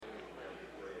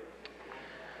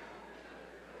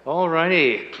All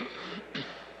righty.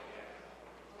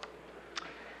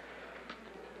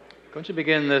 Going to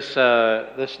begin this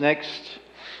next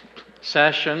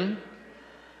session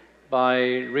by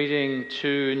reading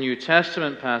two New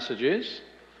Testament passages.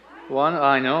 One,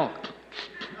 I know,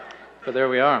 but there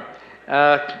we are.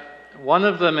 One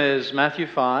of them is Matthew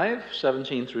 5,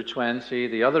 17 through 20.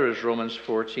 The other is Romans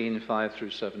 14, 5 through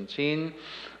 17,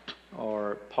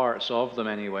 or parts of them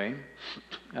anyway.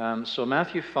 So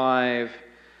Matthew 5,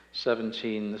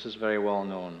 17, this is very well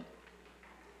known.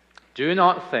 Do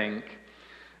not think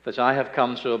that I have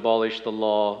come to abolish the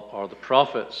law or the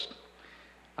prophets.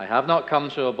 I have not come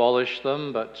to abolish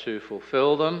them, but to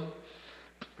fulfill them.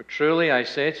 For truly I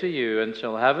say to you,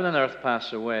 until heaven and earth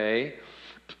pass away,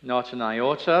 not an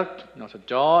iota, not a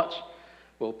dot,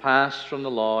 will pass from the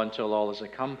law until all is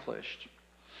accomplished.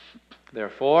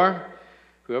 Therefore,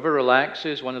 whoever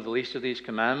relaxes one of the least of these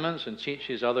commandments and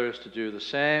teaches others to do the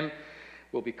same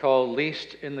will be called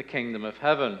least in the kingdom of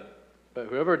heaven. But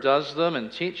whoever does them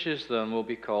and teaches them will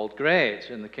be called great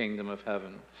in the kingdom of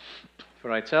heaven.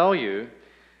 For I tell you,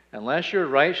 unless your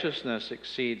righteousness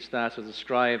exceeds that of the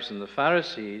scribes and the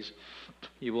Pharisees,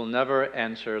 you will never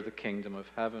enter the kingdom of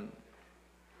heaven.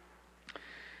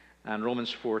 And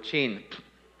Romans 14.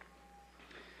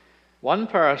 One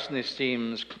person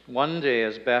esteems one day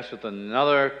as better than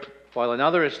another, while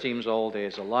another esteems all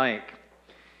days alike.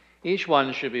 Each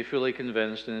one should be fully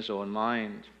convinced in his own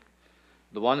mind.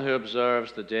 The one who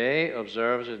observes the day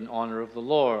observes it in honor of the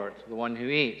Lord. The one who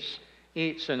eats,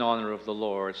 eats in honor of the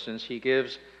Lord, since he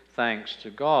gives thanks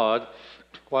to God,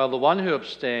 while the one who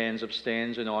abstains,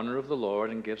 abstains in honor of the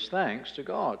Lord and gives thanks to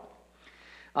God.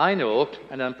 I know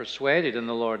and am persuaded in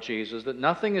the Lord Jesus that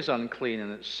nothing is unclean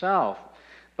in itself,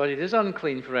 but it is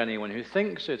unclean for anyone who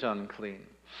thinks it unclean.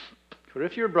 For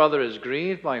if your brother is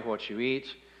grieved by what you eat,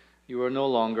 you are no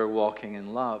longer walking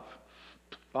in love.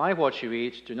 By what you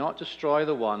eat, do not destroy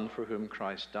the one for whom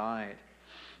Christ died.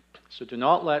 So do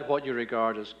not let what you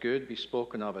regard as good be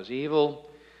spoken of as evil,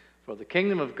 for the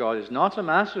kingdom of God is not a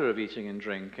matter of eating and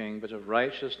drinking, but of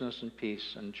righteousness and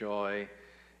peace and joy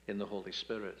in the Holy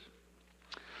Spirit.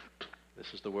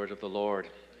 This is the word of the Lord.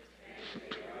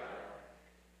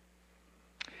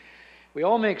 We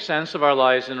all make sense of our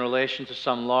lives in relation to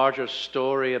some larger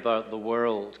story about the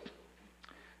world.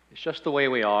 It's just the way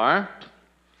we are.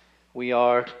 We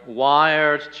are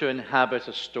wired to inhabit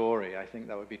a story. I think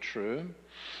that would be true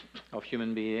of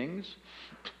human beings.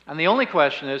 And the only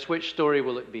question is, which story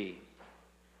will it be?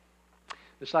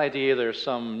 This idea there's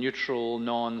some neutral,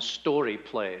 non-story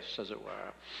place, as it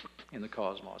were, in the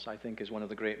cosmos, I think is one of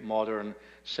the great modern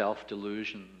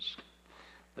self-delusions,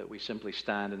 that we simply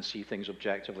stand and see things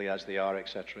objectively as they are,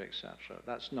 etc., etc.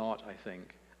 That's not, I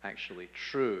think, actually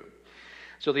true.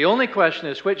 So the only question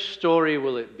is, which story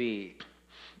will it be?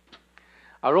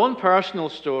 Our own personal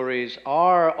stories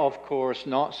are, of course,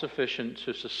 not sufficient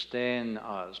to sustain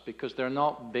us because they're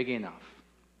not big enough.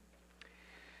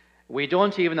 We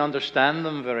don't even understand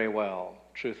them very well,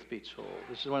 truth be told.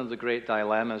 This is one of the great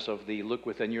dilemmas of the look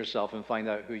within yourself and find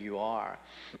out who you are.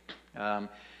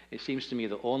 It seems to me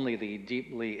that only the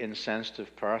deeply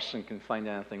insensitive person can find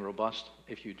anything robust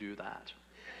if you do that.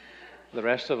 The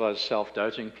rest of us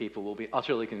self-doubting people will be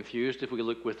utterly confused if we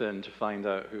look within to find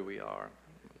out who we are.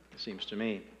 It seems to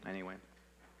me, anyway.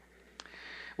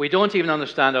 We don't even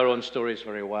understand our own stories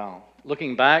very well.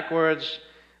 Looking backwards,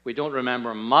 we don't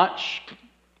remember much,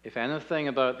 if anything,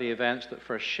 about the events that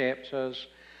first shaped us.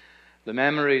 The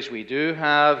memories we do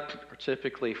have are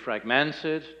typically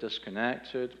fragmented,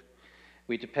 disconnected.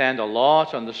 We depend a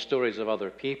lot on the stories of other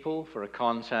people for a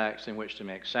context in which to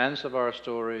make sense of our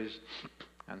stories,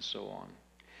 and so on.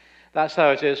 That's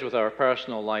how it is with our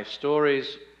personal life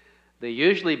stories. They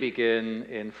usually begin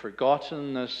in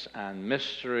forgottenness and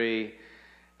mystery,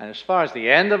 and as far as the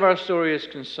end of our story is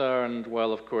concerned,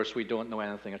 well, of course, we don't know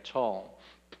anything at all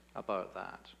about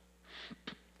that.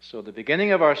 So the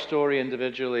beginning of our story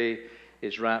individually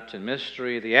is wrapped in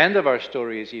mystery. The end of our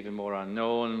story is even more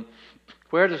unknown.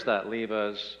 Where does that leave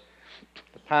us?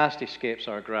 The past escapes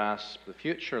our grasp. The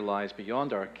future lies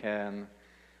beyond our ken.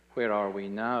 Where are we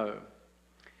now?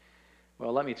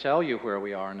 Well, let me tell you where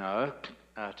we are now.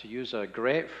 To use a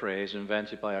great phrase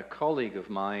invented by a colleague of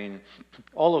mine,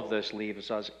 all of this leaves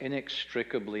us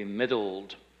inextricably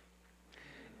middled.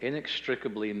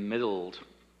 Inextricably middled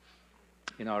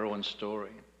in our own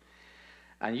story.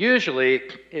 And usually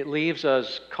it leaves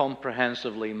us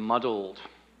comprehensively muddled.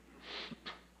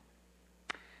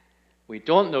 We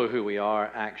don't know who we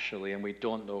are actually, and we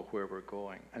don't know where we're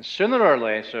going. And sooner or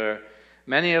later,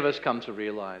 many of us come to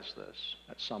realize this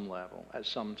at some level, at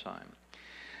some time.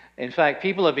 In fact,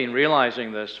 people have been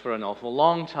realizing this for an awful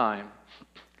long time.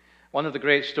 One of the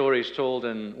great stories told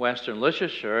in Western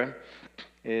literature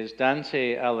is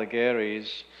Dante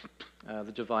Alighieri's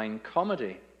The Divine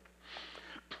Comedy.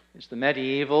 It's the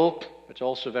medieval, but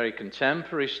also very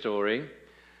contemporary story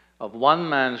of one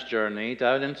man's journey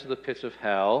down into the pit of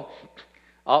hell,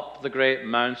 up the great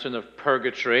mountain of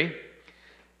purgatory.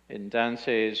 In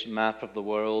Dante's map of the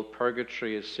world,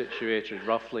 purgatory is situated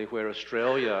roughly where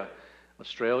Australia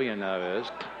now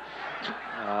is.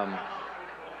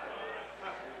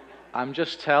 I'm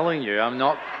just telling you, I'm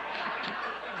not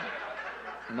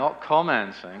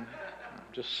commenting,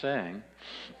 I'm just saying.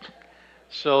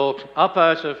 So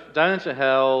down into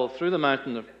hell, through the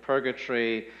mountain of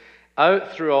purgatory,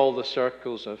 out through all the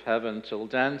circles of heaven, till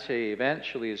Dante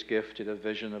eventually is gifted a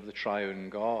vision of the triune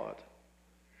God.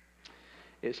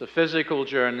 It's a physical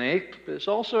journey, but it's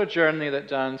also a journey that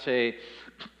Dante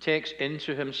takes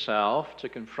into himself to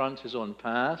confront his own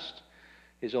past,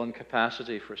 his own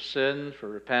capacity for sin, for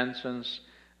repentance,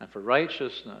 and for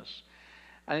righteousness.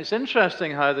 And it's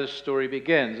interesting how this story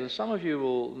begins. And some of you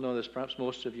will know this, perhaps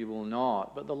most of you will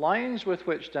not. But the lines with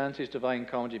which Dante's Divine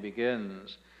Comedy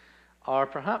begins are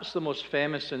perhaps the most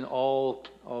famous in all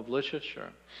of literature.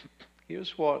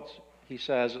 Here's what he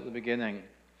says at the beginning.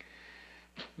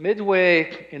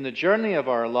 Midway in the journey of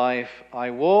our life,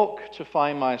 I woke to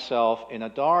find myself in a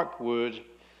dark wood,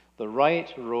 the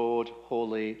right road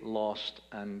wholly lost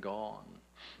and gone.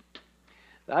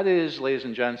 That is, ladies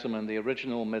and gentlemen, the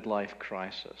original midlife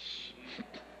crisis.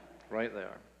 Right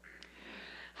there.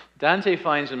 Dante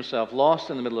finds himself lost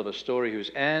in the middle of a story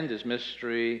whose end is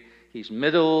mystery. He's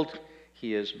middled.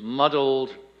 He is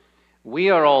muddled. We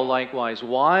are all likewise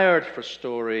wired for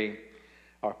story.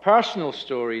 Our personal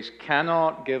stories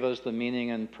cannot give us the meaning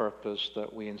and purpose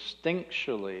that we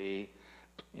instinctually,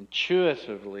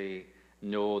 intuitively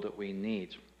know that we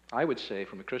need. I would say,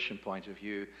 from a Christian point of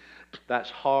view,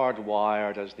 that's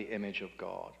hardwired as the image of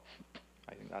God.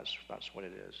 I think that's what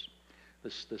it is.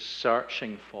 This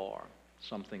searching for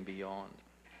something beyond.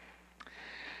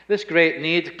 This great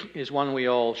need is one we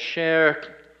all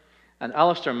share. And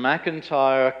Alistair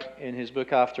MacIntyre, in his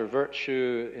book After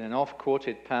Virtue, in an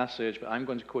oft-quoted passage, but I'm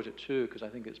going to quote it too because I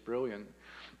think it's brilliant,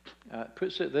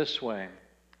 puts it this way.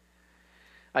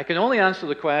 I can only answer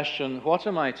the question, what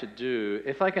am I to do,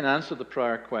 if I can answer the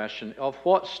prior question, of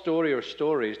what story or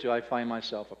stories do I find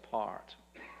myself a part?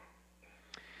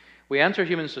 We enter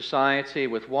human society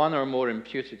with one or more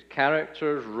imputed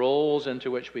characters, roles into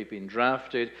which we've been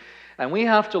drafted, and we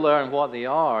have to learn what they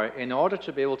are in order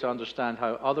to be able to understand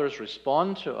how others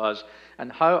respond to us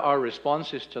and how our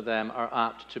responses to them are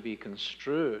apt to be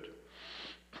construed.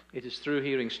 It is through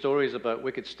hearing stories about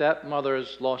wicked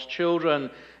stepmothers, lost children,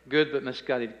 good but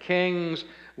misguided kings,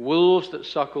 wolves that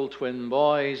suckle twin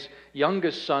boys,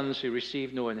 youngest sons who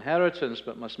receive no inheritance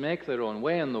but must make their own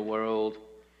way in the world.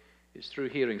 It's through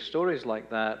hearing stories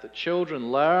like that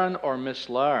children learn or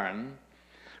mislearn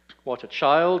what a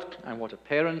child and what a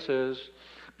parent is,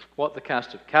 what the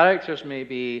cast of characters may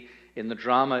be in the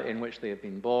drama in which they have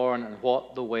been born, and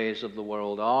what the ways of the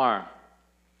world are.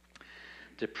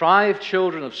 Deprive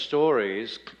children of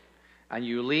stories, and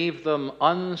you leave them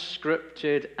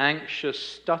unscripted, anxious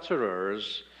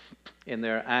stutterers in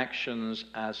their actions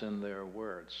as in their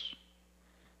words.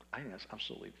 I think that's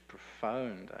absolutely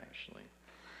profound, actually.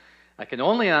 I can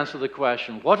only answer the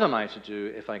question, what am I to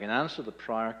do, if I can answer the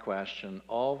prior question,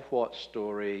 of what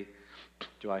story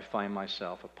do I find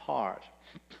myself a part?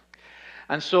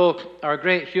 And so our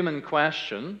great human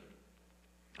question,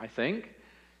 I think,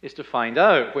 is to find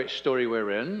out which story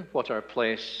we're in, what our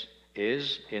place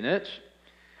is in it.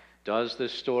 Does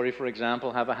this story, for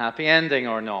example, have a happy ending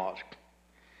or not?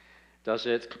 Does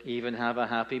it even have a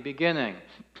happy beginning?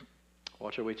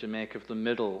 What are we to make of the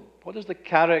middle? What is the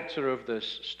character of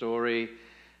this story?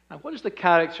 And what is the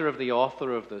character of the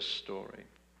author of this story?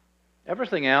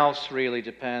 Everything else really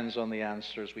depends on the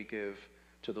answers we give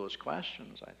to those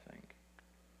questions, I think.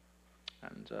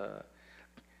 And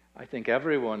I think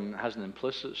everyone has an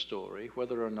implicit story,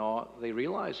 whether or not they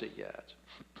realize it yet.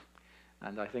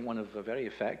 And I think one of the very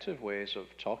effective ways of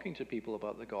talking to people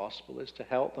about the gospel is to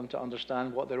help them to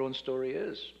understand what their own story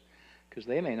is. Because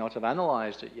they may not have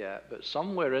analyzed it yet, but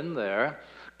somewhere in there,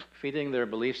 feeding their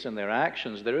beliefs and their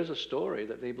actions, there is a story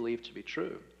that they believe to be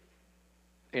true,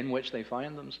 in which they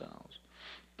find themselves.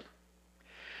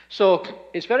 So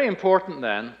it's very important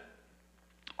then,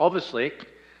 obviously,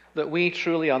 that we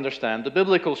truly understand the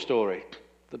biblical story,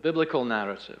 the biblical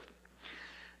narrative.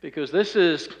 Because this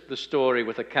is the story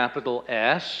with a capital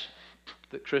S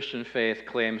that Christian faith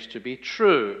claims to be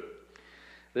true.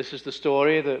 This is the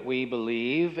story that we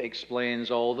believe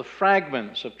explains all the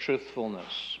fragments of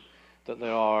truthfulness that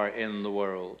there are in the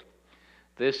world.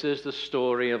 This is the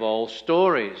story of all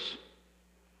stories.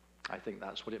 I think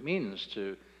that's what it means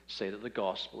to say that the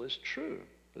gospel is true,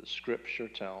 that Scripture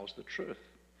tells the truth.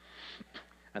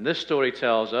 And this story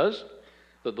tells us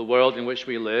that the world in which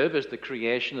we live is the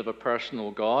creation of a personal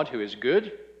God who is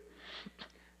good,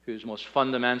 whose most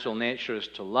fundamental nature is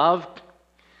to love.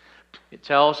 It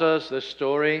tells us, this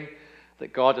story,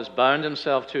 that God has bound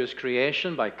himself to his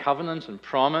creation by covenant and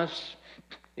promise,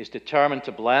 is determined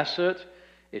to bless it,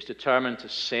 is determined to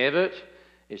save it,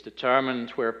 is determined,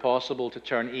 where possible, to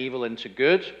turn evil into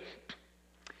good.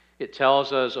 It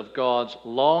tells us of God's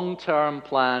long-term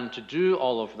plan to do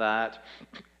all of that,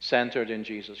 centered in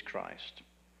Jesus Christ.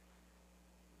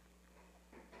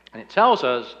 And it tells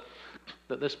us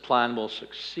that this plan will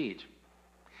succeed,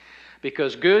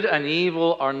 because good and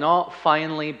evil are not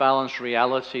finely balanced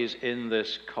realities in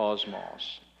this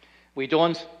cosmos. We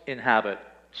don't inhabit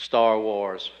Star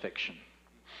Wars fiction,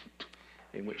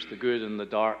 in which the good and the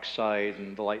dark side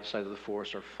and the light side of the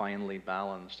Force are finely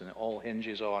balanced, and it all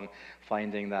hinges on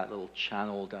finding that little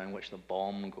channel down which the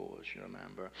bomb goes, you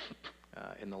remember,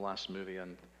 in the last movie,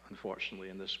 and unfortunately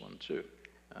in this one too.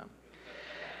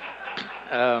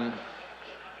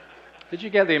 Did you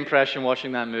get the impression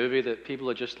watching that movie that people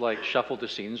had just like shuffled the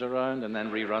scenes around and then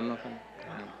rerun them?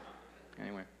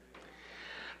 Anyway.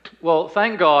 Well,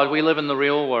 thank God we live in the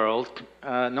real world,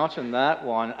 not in that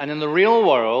one. And in the real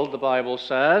world, the Bible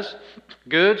says,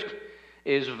 good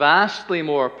is vastly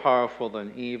more powerful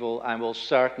than evil and will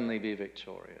certainly be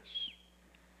victorious.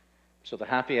 So the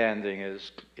happy ending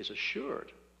is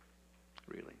assured,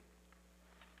 really.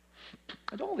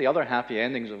 And all the other happy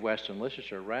endings of Western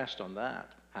literature rest on that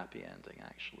happy ending,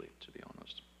 actually, to be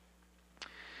honest.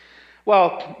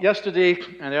 Well, yesterday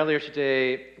and earlier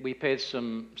today, we paid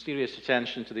some serious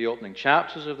attention to the opening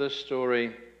chapters of this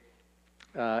story.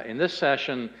 In this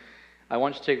session, I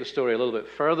want to take the story a little bit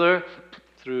further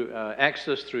through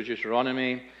Exodus, through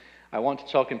Deuteronomy. I want to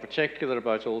talk in particular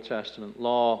about Old Testament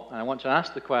law, and I want to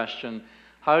ask the question,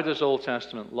 how does Old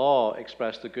Testament law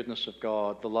express the goodness of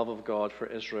God, the love of God for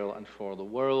Israel and for the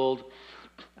world,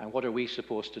 and what are we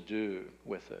supposed to do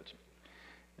with it?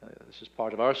 This is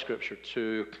part of our scripture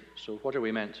too, so what are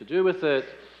we meant to do with it?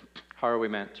 How are we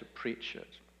meant to preach it?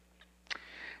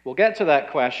 We'll get to that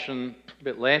question a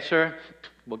bit later.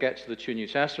 We'll get to the 2 New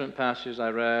Testament passages I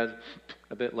read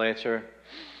a bit later.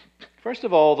 First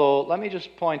of all, though, let me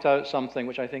just point out something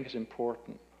which I think is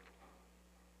important.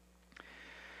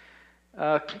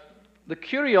 The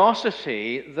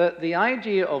curiosity that the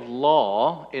idea of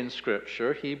law in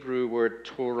Scripture, Hebrew word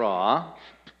Torah,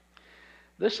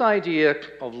 this idea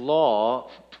of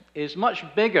law is much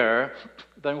bigger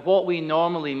than what we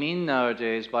normally mean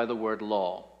nowadays by the word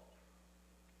law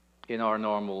in our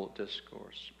normal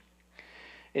discourse.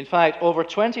 In fact, over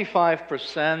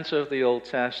 25% of the Old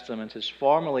Testament is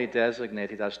formally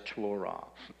designated as Torah.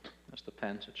 That's the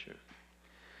Pentateuch.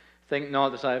 Think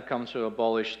not that I have come to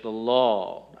abolish the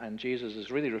law. And Jesus is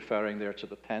really referring there to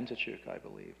the Pentateuch, I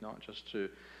believe, not just to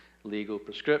legal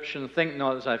prescription. Think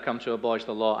not that I have come to abolish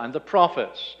the law and the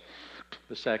prophets,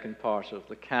 the second part of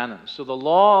the canon. So the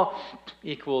law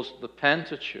equals the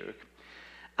Pentateuch.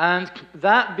 And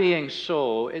that being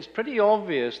so, it's pretty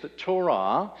obvious that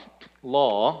Torah,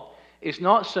 law, is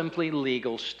not simply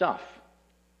legal stuff.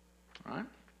 Right?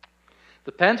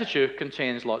 The Pentateuch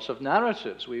contains lots of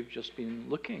narratives. We've just been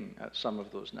looking at some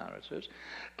of those narratives.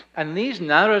 And these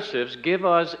narratives give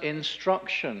us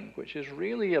instruction, which is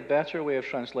really a better way of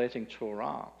translating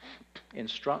Torah.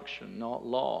 Instruction, not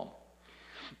law.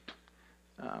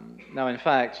 Now, in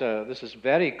fact, this is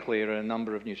very clear in a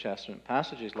number of New Testament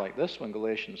passages like this one,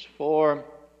 Galatians 4.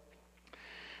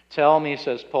 Tell me,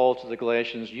 says Paul to the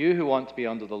Galatians, you who want to be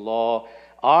under the law,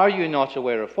 are you not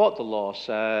aware of what the law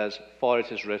says? For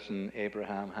it is written,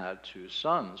 Abraham had 2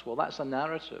 sons. Well, that's a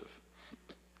narrative.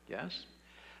 Yes?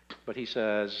 But he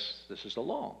says, this is the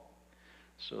law.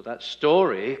 So that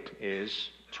story is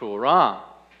Torah.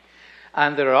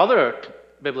 And there are other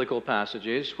biblical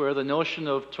passages where the notion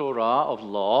of Torah, of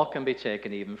law, can be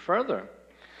taken even further.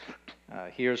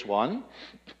 Here's one,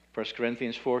 1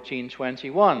 Corinthians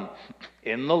 14:21.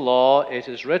 In the law it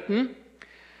is written,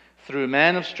 through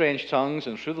men of strange tongues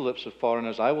and through the lips of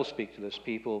foreigners I will speak to this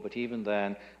people, but even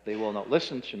then they will not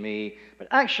listen to me. But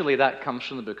actually that comes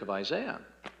from the book of Isaiah.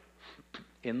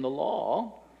 In the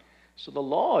law. So the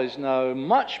law is now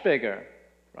much bigger,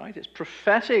 right? It's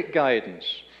prophetic guidance.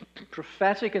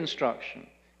 Prophetic instruction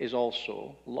is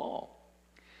also law.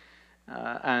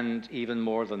 And even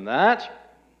more than that,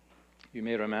 you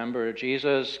may remember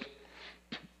Jesus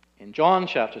in John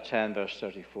chapter 10, verse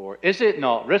 34, is it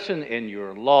not written in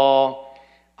your law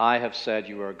I have said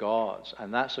you are gods.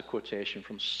 And that's a quotation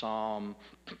from Psalm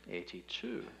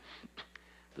 82.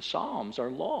 The Psalms are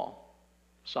law,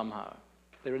 somehow.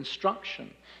 They're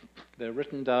instruction. They're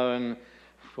written down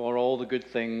for all the good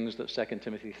things that 2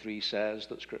 Timothy 3 says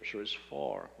that Scripture is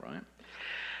for, right?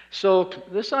 So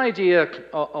this idea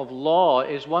of law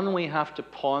is one we have to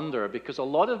ponder, because a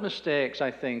lot of mistakes,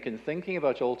 I think, in thinking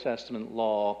about Old Testament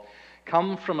law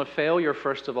come from a failure,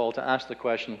 first of all, to ask the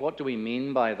question, what do we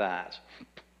mean by that?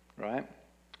 Right?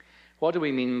 What do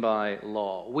we mean by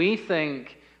law? We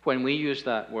think, when we use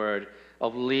that word,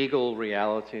 of legal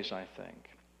realities, I think.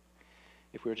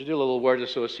 If we were to do a little word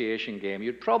association game,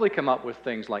 you'd probably come up with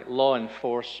things like law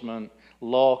enforcement,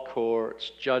 law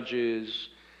courts, judges,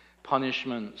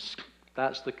 punishments.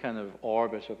 That's the kind of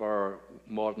orbit of our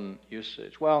modern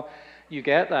usage. Well, you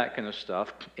get that kind of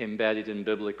stuff embedded in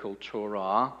biblical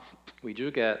Torah. We do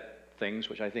get things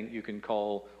which I think you can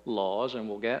call laws, and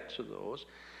we'll get to those.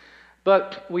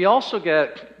 But we also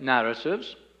get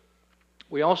narratives.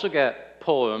 We also get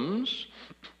poems.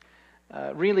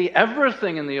 Really,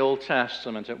 everything in the Old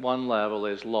Testament at one level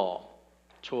is law,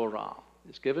 Torah.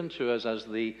 It's given to us as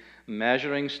the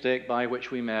measuring stick by which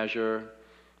we measure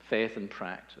faith and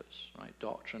practice, right?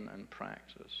 Doctrine and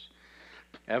practice.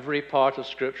 Every part of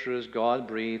Scripture is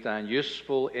God-breathed and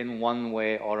useful in one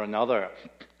way or another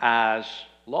as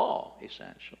law,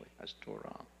 essentially, as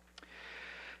Torah.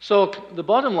 So the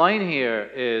bottom line here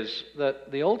is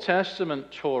that the Old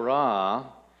Testament Torah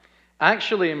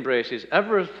actually embraces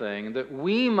everything that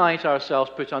we might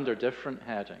ourselves put under different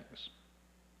headings.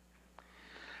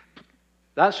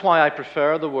 That's why I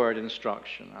prefer the word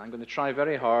instruction. I'm going to try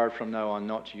very hard from now on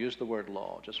not to use the word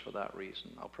law, just for that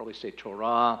reason. I'll probably say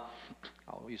Torah,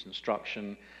 I'll use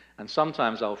instruction, and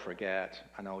sometimes I'll forget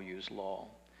and I'll use law.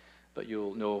 But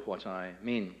you'll know what I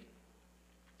mean.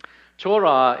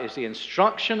 Torah is the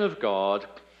instruction of God,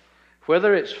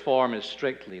 whether its form is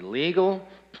strictly legal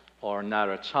or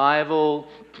narratival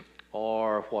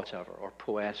or whatever, or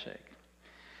poetic.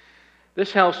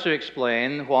 This helps to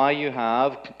explain why you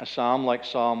have a psalm like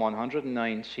Psalm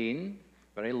 119,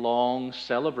 very long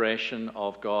celebration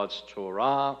of God's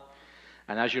Torah.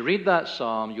 And as you read that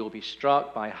psalm, you'll be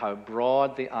struck by how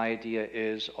broad the idea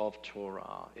is of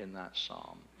Torah in that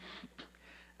psalm.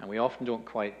 And we often don't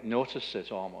quite notice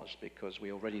it almost, because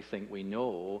we already think we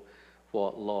know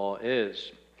what law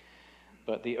is.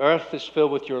 But the earth is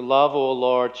filled with your love, O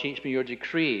Lord, teach me your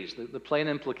decrees. The plain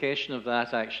implication of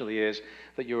that actually is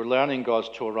that you're learning God's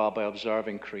Torah by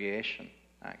observing creation,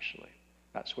 actually.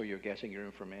 That's where you're getting your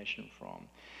information from.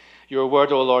 Your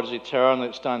word, O Lord, is eternal.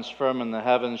 It stands firm in the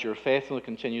heavens. Your faithfulness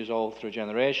continues all through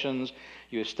generations.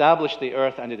 You establish the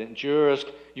earth and it endures.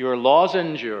 Your laws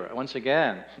endure. Once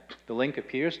again, the link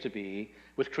appears to be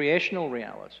with creational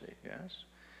reality, yes?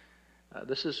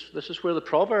 This is where the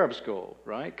Proverbs go,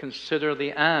 right? Consider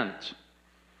the ant.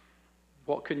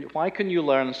 Why can you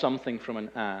learn something from an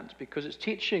ant? Because it's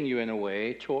teaching you, in a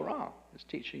way, Torah. It's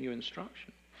teaching you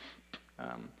instruction.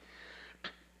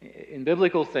 In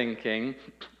biblical thinking,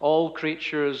 all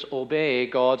creatures obey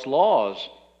God's laws,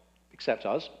 except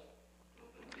us.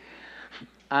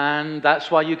 And that's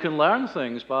why you can learn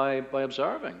things by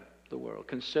observing the world.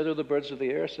 Consider the birds of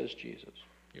the air, says Jesus.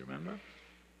 You remember?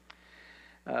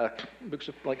 Books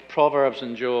like Proverbs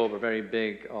and Job are very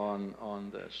big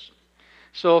on this.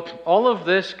 So all of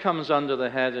this comes under the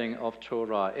heading of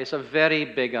Torah. It's a very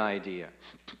big idea,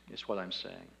 is what I'm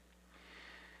saying.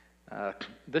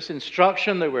 This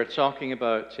instruction that we're talking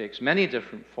about takes many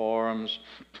different forms,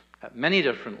 at many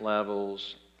different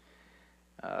levels.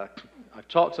 I've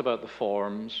talked about the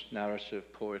forms,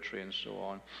 narrative, poetry, and so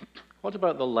on. What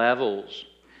about the levels?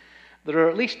 There are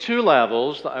at least two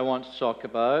levels that I want to talk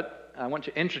about. I want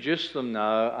to introduce them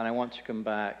now, and I want to come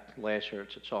back later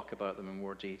to talk about them in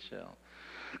more detail.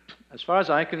 As far as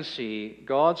I can see,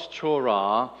 God's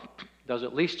Torah does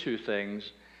at least two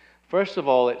things. First of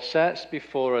all, it sets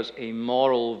before us a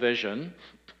moral vision.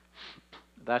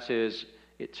 That is,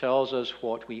 it tells us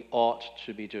what we ought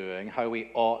to be doing, how we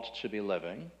ought to be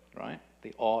living, right?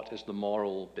 The ought is the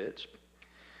moral bit.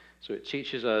 So it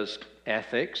teaches us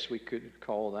ethics, we could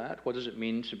call that. What does it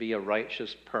mean to be a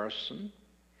righteous person?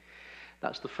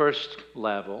 That's the first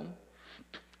level.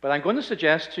 But I'm going to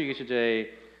suggest to you today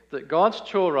that God's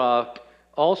Torah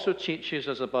also teaches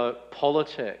us about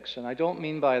politics. And I don't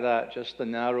mean by that just the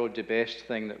narrow, debased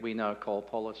thing that we now call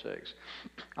politics.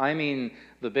 I mean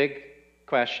the big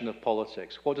question of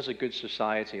politics. What does a good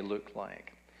society look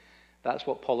like? That's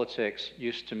what politics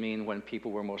used to mean when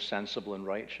people were more sensible and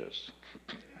righteous.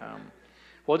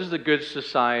 What does a good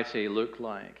society look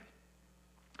like?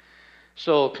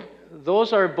 So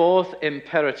those are both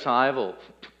imperatival.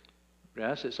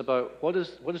 Yes, it's about what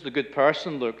does the good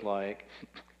person look like?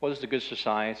 What does the good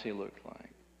society look like?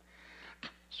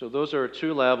 So those are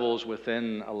two levels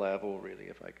within a level, really,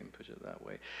 if I can put it that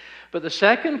way. But the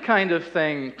second kind of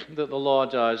thing that the law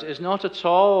does is not at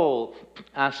all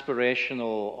aspirational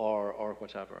or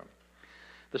whatever.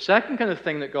 The second kind of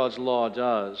thing that God's law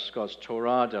does, God's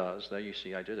Torah does, there you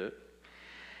see I did it,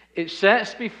 it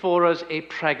sets before us a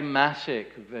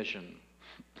pragmatic vision.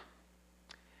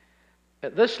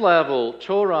 At this level,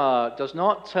 Torah does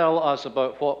not tell us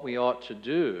about what we ought to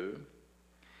do.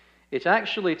 It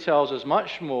actually tells us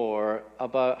much more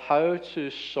about how to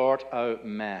sort out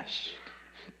mess,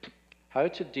 how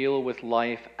to deal with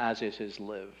life as it is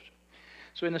lived.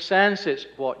 So in a sense, it's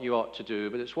what you ought to do,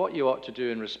 but it's what you ought to do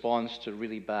in response to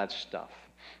really bad stuff.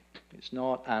 It's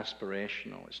not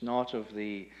aspirational. It's not of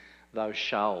the thou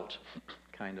shalt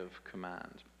kind of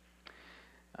command.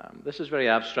 This is very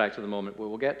abstract at the moment.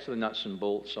 We'll get to the nuts and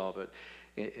bolts of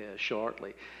it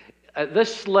shortly. At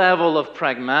this level of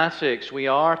pragmatics, we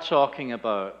are talking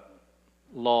about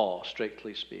law,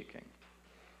 strictly speaking.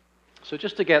 So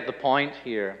just to get the point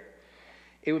here,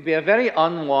 it would be a very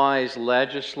unwise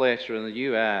legislator in the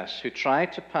U.S. who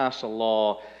tried to pass a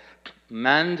law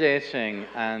mandating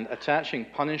and attaching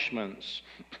punishments,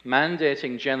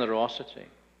 mandating generosity,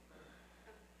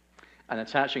 and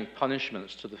attaching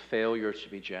punishments to the failure to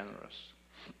be generous.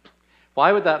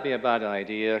 Why would that be a bad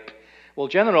idea? Well,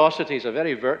 generosity is a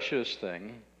very virtuous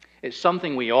thing. It's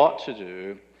something we ought to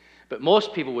do, but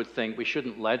most people would think we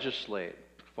shouldn't legislate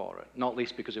for it, not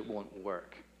least because it won't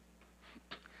work.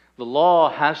 The law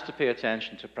has to pay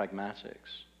attention to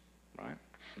pragmatics, right?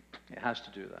 It has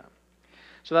to do that.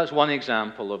 So that's one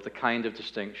example of the kind of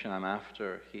distinction I'm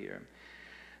after here.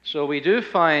 So we do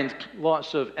find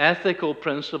lots of ethical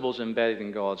principles embedded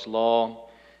in God's law,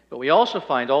 but we also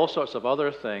find all sorts of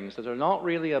other things that are not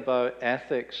really about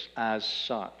ethics as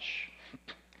such.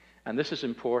 And this is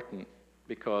important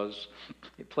because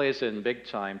it plays in big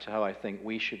time to how I think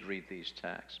we should read these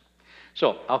texts.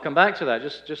 So I'll come back to that.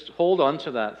 Just hold on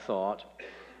to that thought,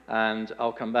 and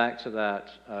I'll come back to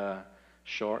that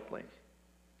shortly.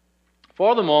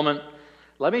 For the moment,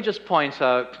 let me just point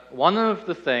out one of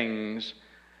the things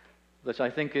that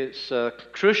I think it's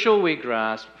crucial we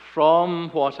grasp from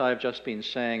what I've just been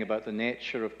saying about the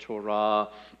nature of Torah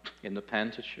in the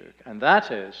Pentateuch. And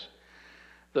that is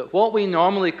that what we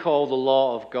normally call the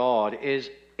law of God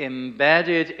is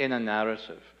embedded in a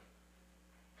narrative.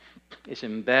 It's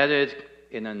embedded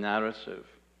in a narrative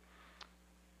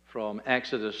from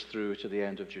Exodus through to the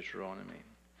end of Deuteronomy.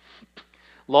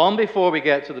 Long before we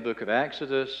get to the book of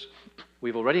Exodus,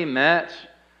 we've already met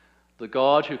the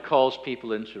God who calls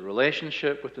people into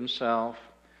relationship with himself,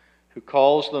 who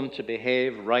calls them to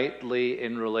behave rightly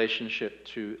in relationship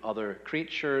to other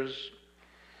creatures.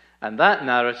 And that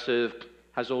narrative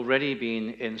has already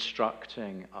been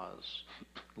instructing us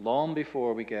long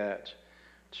before we get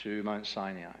to Mount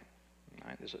Sinai.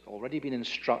 Right? There's already been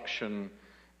instruction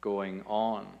going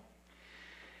on.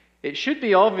 It should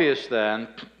be obvious then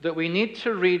that we need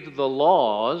to read the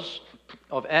laws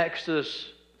of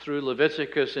Exodus through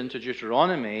Leviticus into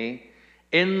Deuteronomy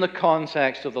in the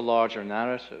context of the larger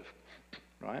narrative.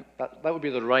 Right? That would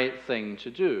be the right thing to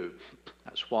do.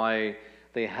 That's why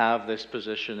they have this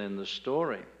position in the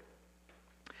story.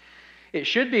 It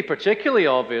should be particularly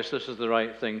obvious this is the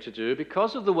right thing to do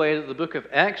because of the way that the book of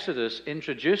Exodus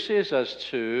introduces us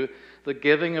to the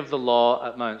giving of the law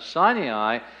at Mount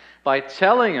Sinai by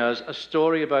telling us a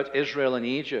story about Israel and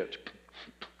Egypt.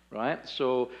 Right?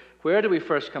 So where do we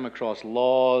first come across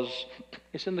laws?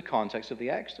 It's in the context of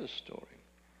the Exodus story.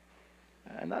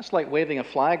 And that's like waving a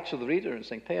flag to the reader and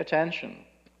saying, pay attention.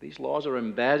 These laws are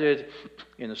embedded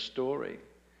in a story.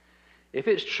 If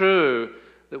it's true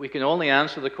that we can only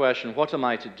answer the question, what am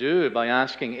I to do, by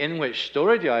asking, in which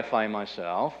story do I find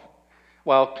myself?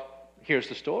 Well, here's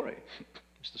the story.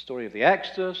 It's the story of the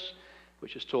Exodus,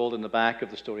 which is told in the back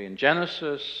of the story in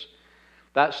Genesis.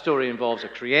 That story involves a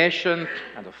creation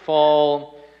and a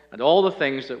fall, and all the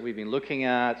things that we've been looking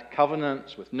at,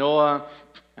 covenants with Noah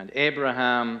and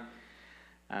Abraham,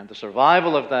 and the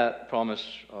survival of that promise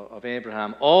of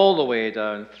Abraham all the way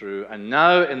down through. And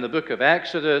now in the book of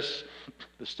Exodus,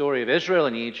 the story of Israel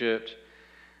and Egypt,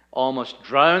 almost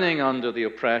drowning under the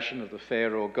oppression of the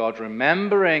Pharaoh, God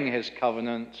remembering his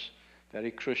covenant,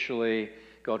 very crucially,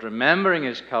 God remembering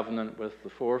his covenant with the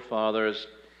forefathers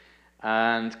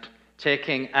and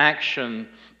taking action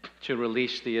to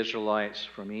release the Israelites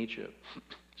from Egypt.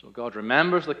 So God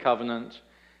remembers the covenant,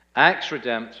 acts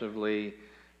redemptively,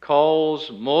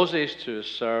 calls Moses to his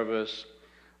service,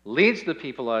 leads the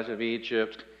people out of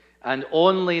Egypt, and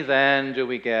only then do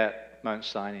we get Mount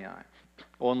Sinai.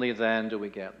 Only then do we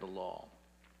get the law.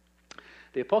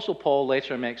 The Apostle Paul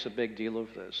later makes a big deal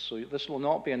of this, so this will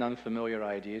not be an unfamiliar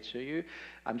idea to you.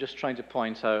 I'm just trying to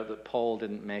point out that Paul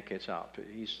didn't make it up.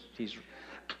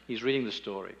 He's reading the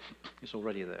story. It's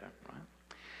already there, right?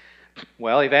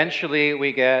 Well, eventually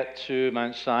we get to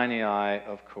Mount Sinai,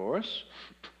 of course,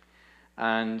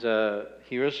 and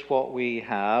here's what we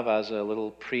have as a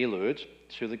little prelude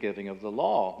to the giving of the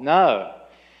law. Now,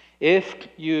 if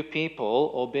you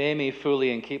people obey me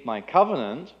fully and keep my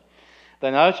covenant,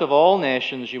 then out of all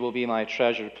nations you will be my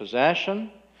treasured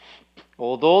possession.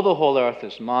 Although the whole earth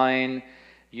is mine,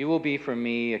 you will be for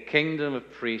me a kingdom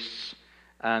of priests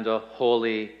and a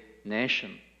holy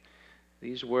nation.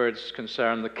 These words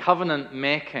concern the covenant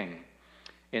making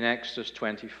in Exodus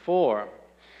 24.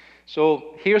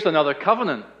 So here's another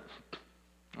covenant.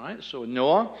 Right? So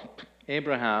Noah,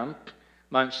 Abraham,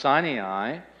 Mount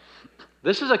Sinai.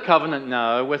 This is a covenant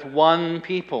now with one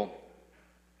people.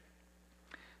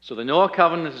 So the Noah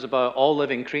covenant is about all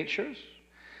living creatures.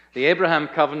 The Abraham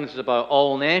covenant is about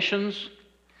all nations.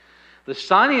 The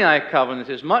Sinai covenant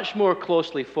is much more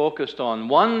closely focused on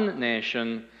one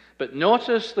nation, but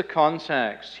notice the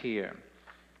context here.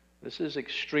 This is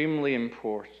extremely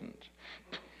important.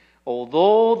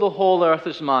 Although the whole earth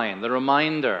is mine, the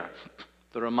reminder,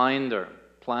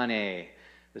 plan A,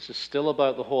 this is still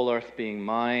about the whole earth being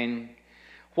mine.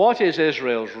 What is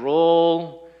Israel's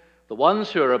role? The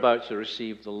ones who are about to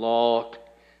receive the law,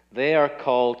 they are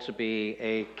called to be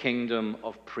a kingdom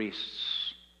of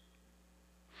priests.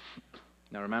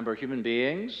 Now remember, human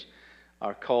beings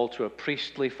are called to a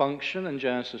priestly function in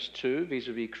Genesis 2,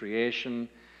 vis-a-vis creation.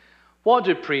 What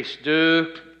do priests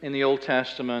do in the Old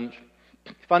Testament?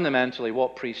 Fundamentally,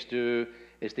 what priests do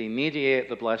is they mediate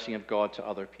the blessing of God to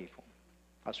other people.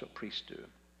 That's what priests do.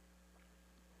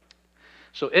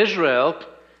 So Israel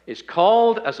is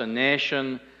called as a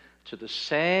nation to the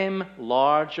same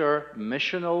larger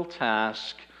missional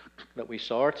task that we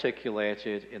saw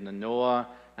articulated in the Noah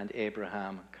and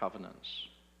Abraham covenants.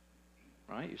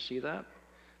 Right? You see that?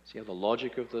 See how the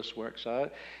logic of this works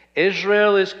out?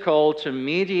 Israel is called to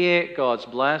mediate God's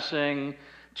blessing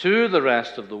to the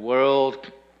rest of the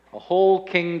world, a whole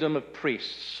kingdom of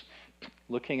priests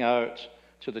looking out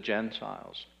to the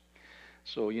Gentiles.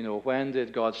 So, when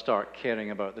did God start caring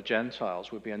about the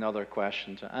Gentiles would be another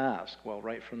question to ask. Well,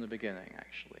 right from the beginning,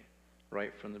 actually.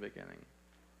 Right from the beginning.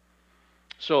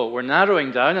 So, we're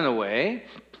narrowing down in a way,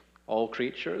 all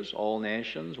creatures, all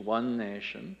nations, one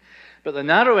nation. But the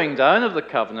narrowing down of the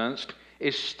covenants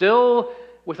is still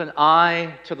with an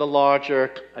eye to the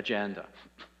larger agenda,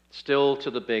 still to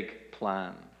the big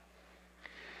plan.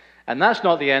 And that's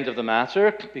not the end of the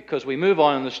matter, because we move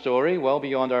on in the story well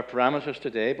beyond our parameters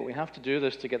today, but we have to do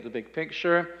this to get the big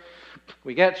picture.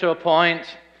 We get to a point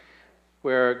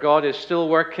where God is still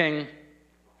working,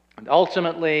 and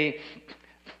ultimately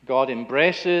God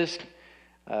embraces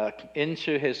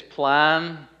into his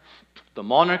plan the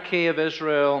monarchy of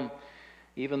Israel,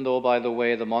 even though, by the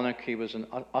way, the monarchy was an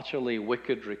utterly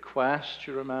wicked request,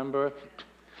 you remember.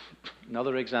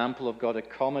 Another example of God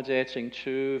accommodating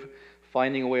to,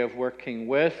 finding a way of working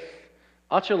with,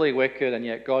 utterly wicked, and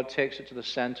yet God takes it to the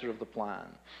center of the plan.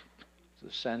 To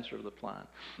the center of the plan.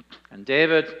 And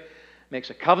David makes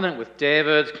a covenant with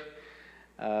David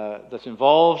that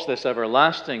involves this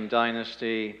everlasting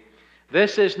dynasty.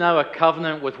 This is now a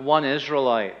covenant with one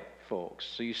Israelite, folks.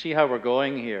 So you see how we're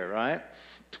going here, right?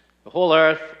 The whole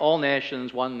earth, all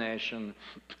nations, one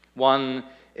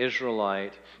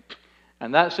Israelite.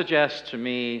 And that suggests to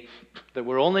me that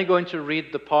we're only going to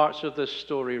read the parts of this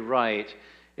story right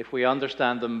if we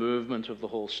understand the movement of the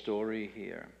whole story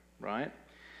here, right?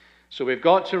 So we've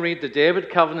got to read the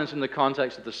David covenant in the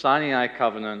context of the Sinai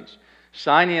covenant,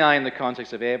 Sinai in the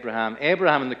context of Abraham,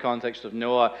 Abraham in the context of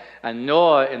Noah, and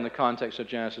Noah in the context of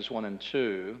Genesis 1 and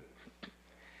 2.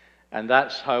 And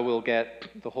that's how we'll get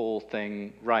the whole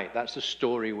thing right. That's the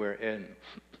story we're in.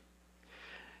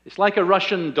 It's like a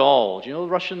Russian doll. Do you know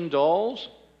Russian dolls?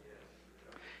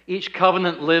 Each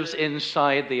covenant lives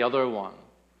inside the other one.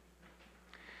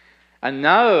 And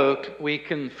now we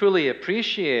can fully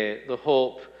appreciate the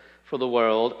hope for the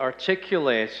world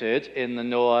articulated in the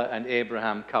Noah and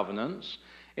Abraham covenants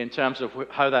in terms of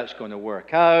how that's going to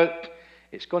work out.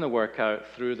 It's going to work out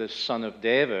through this son of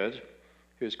David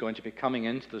who's going to be coming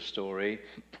into the story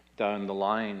down the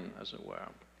line, as it were.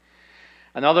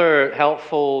 Another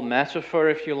helpful metaphor,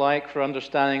 if you like, for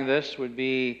understanding this would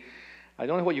be, I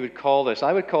don't know what you would call this.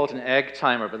 I would call it an egg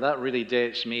timer, but that really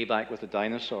dates me back with the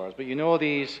dinosaurs. But you know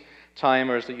these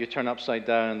timers that you turn upside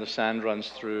down and the sand runs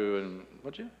through and,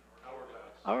 what'd you?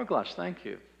 Hourglass, thank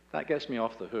you. That gets me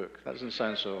off the hook. That doesn't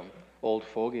sound so old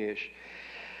fogey-ish.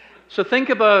 So think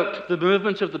about the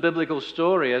movement of the biblical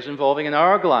story as involving an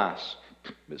hourglass.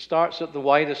 It starts at the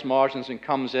widest margins and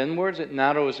comes inwards. It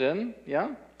narrows in, yeah?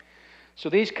 So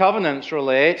these covenants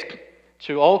relate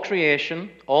to all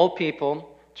creation, all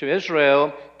people, to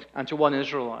Israel, and to one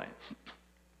Israelite.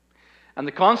 And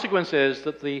the consequence is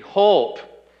that the hope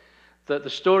that the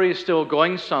story is still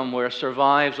going somewhere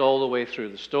survives all the way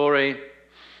through the story.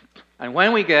 And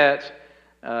when we get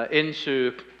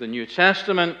into the New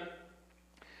Testament,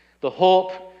 the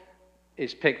hope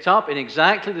is picked up in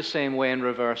exactly the same way in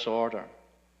reverse order.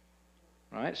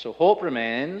 Right? So hope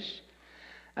remains.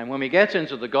 And when we get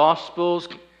into the Gospels,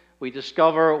 we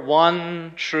discover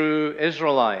one true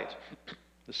Israelite,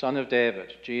 the son of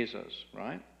David, Jesus,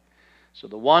 right? So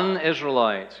the one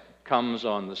Israelite comes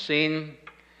on the scene.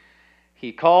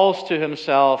 He calls to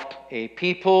himself a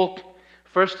people.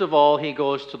 First of all, he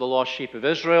goes to the lost sheep of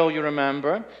Israel, you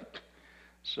remember.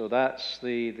 So that's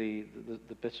the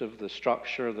bit of the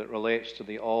structure that relates to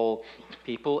the all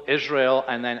people, Israel,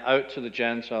 and then out to the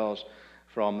Gentiles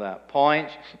from that point.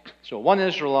 So one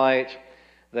Israelite,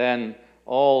 then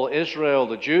all Israel,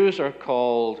 the Jews are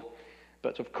called,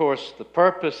 but of course the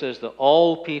purpose is that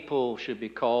all people should be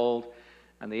called,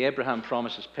 and the Abraham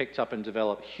promise is picked up and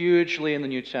developed hugely in the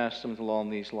New Testament along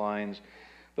these lines.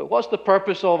 But what's the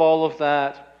purpose of all of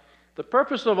that? The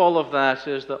purpose of all of that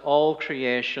is that all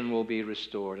creation will be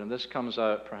restored. And this comes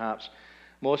out perhaps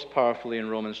most powerfully in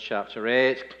Romans chapter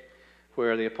 8,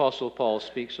 where the Apostle Paul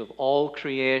speaks of all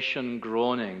creation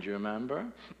groaning. Do you remember?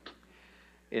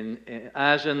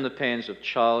 As in the pains of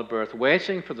childbirth,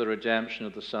 waiting for the redemption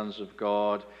of the sons of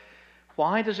God.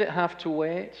 Why does it have to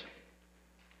wait?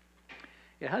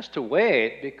 It has to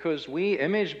wait because we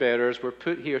image bearers were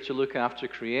put here to look after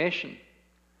creation,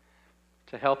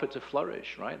 to help it to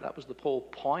flourish, right? That was the whole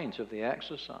point of the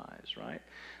exercise, right?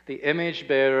 The image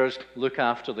bearers look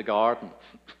after the garden,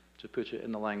 to put it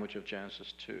in the language of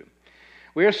Genesis 2.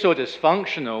 We're so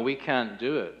dysfunctional, we can't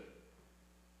do it,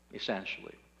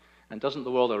 essentially. And doesn't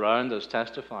the world around us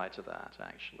testify to that,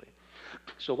 actually?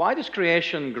 So why does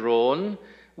creation groan,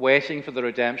 waiting for the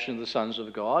redemption of the sons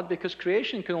of God? Because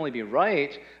creation can only be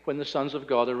right when the sons of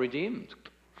God are redeemed,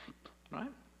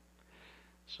 right?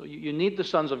 So you need the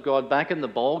sons of God back in the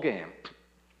ballgame,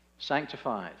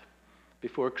 sanctified,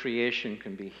 before creation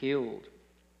can be healed.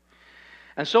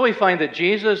 And so we find that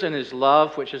Jesus, in his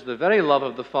love, which is the very love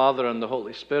of the Father and the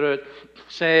Holy Spirit,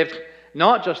 saved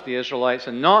not just the Israelites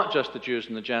and not just the Jews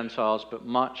and the Gentiles, but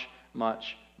much,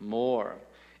 much more.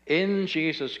 In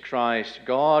Jesus Christ,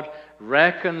 God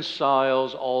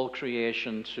reconciles all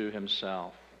creation to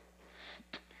himself.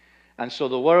 And so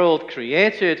the world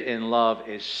created in love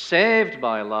is saved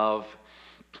by love.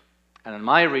 And in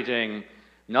my reading,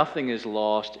 nothing is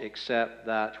lost except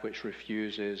that which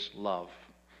refuses love.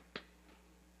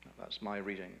 That's my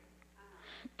reading.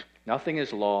 Nothing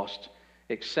is lost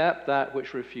except that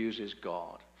which refuses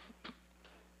God.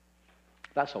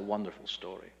 That's a wonderful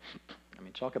story. I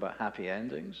mean, talk about happy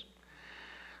endings.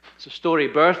 It's a story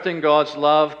birthed in God's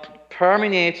love,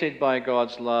 permeated by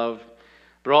God's love,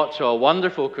 brought to a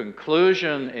wonderful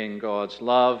conclusion in God's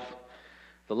love.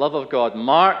 The love of God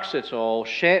marks it all,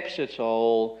 shapes it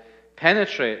all,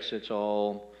 penetrates it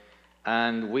all,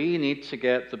 and we need to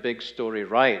get the big story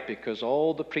right because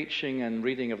all the preaching and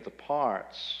reading of the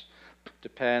parts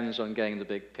depends on getting the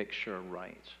big picture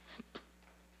right.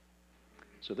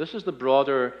 So this is the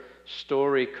broader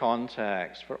story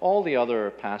context for all the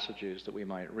other passages that we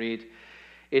might read.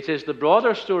 It is the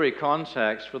broader story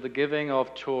context for the giving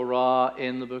of Torah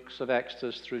in the books of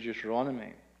Exodus through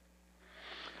Deuteronomy.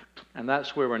 And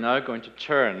that's where we're now going to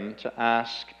turn to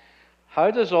ask, how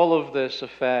does all of this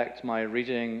affect my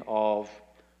reading of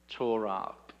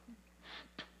Torah?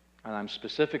 And I'm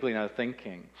specifically now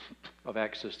thinking of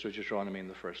Exodus through Deuteronomy in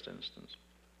the first instance.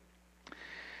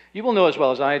 You will know as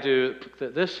well as I do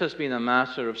that this has been a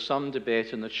matter of some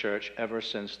debate in the church ever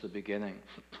since the beginning.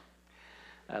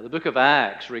 The book of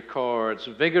Acts records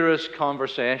vigorous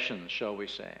conversations, shall we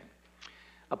say,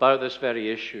 about this very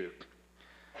issue.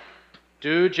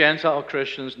 Do Gentile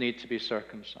Christians need to be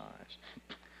circumcised?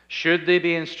 Should they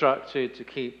be instructed to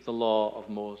keep the law of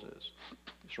Moses?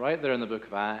 It's right there in the book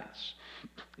of Acts.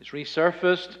 It's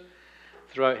resurfaced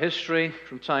throughout history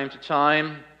from time to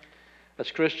time, as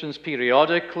Christians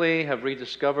periodically have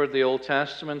rediscovered the Old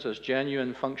Testament as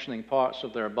genuine functioning parts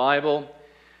of their Bible,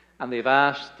 and they've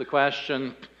asked the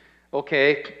question,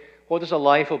 okay, what does a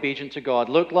life obedient to God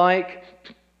look like?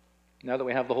 Now that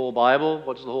we have the whole Bible,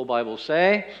 what does the whole Bible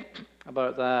say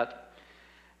about that?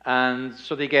 And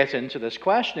so they get into this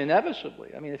question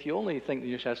inevitably. I mean, if you only think the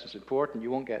New Testament is important,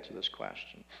 you won't get to this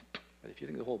question. But if you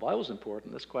think the whole Bible is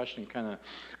important, this question kind of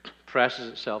presses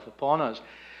itself upon us.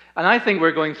 And I think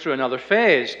we're going through another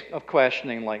phase of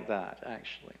questioning like that,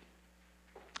 actually.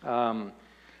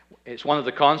 It's one of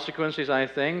the consequences, I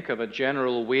think, of a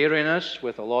general weariness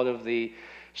with a lot of the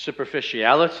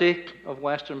superficiality of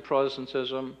Western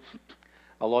Protestantism,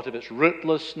 a lot of its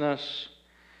rootlessness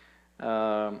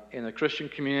in a Christian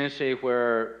community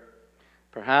where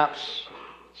perhaps,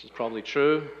 this is probably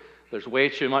true, there's way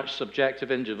too much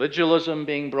subjective individualism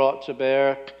being brought to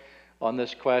bear on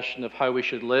this question of how we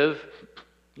should live.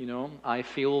 You know, I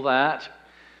feel that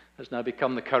has now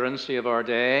become the currency of our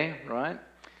day, right?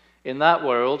 In that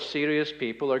world, serious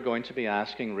people are going to be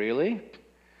asking, really?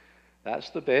 That's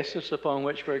the basis upon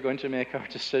which we're going to make our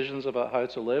decisions about how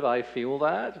to live? I feel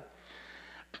that?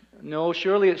 No,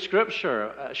 surely it's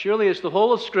Scripture. Surely it's the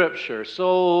whole of Scripture.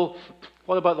 So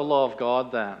what about the law of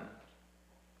God then?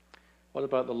 What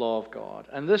about the law of God?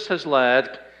 And this has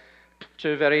led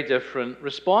to very different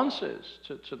responses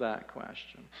to that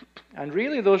question. And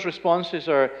really those responses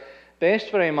are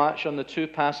based very much on the two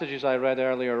passages I read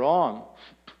earlier on.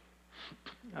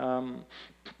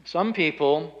 Some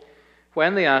people,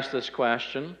 when they ask this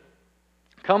question,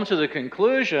 come to the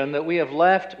conclusion that we have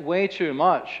left way too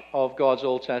much of God's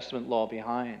Old Testament law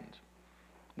behind.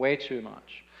 Way too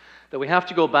much. That we have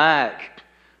to go back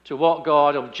to what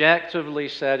God objectively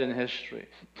said in history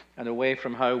and away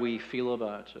from how we feel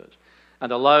about it,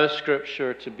 and allow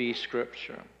Scripture to be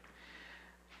Scripture.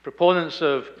 Proponents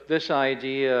of this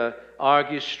idea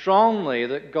argue strongly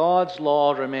that God's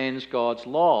law remains God's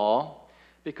law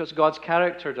because God's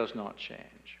character does not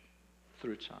change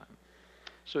through time.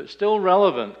 So it's still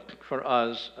relevant for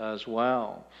us as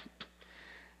well.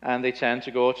 And they tend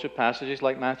to go to passages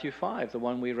like Matthew 5, the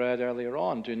one we read earlier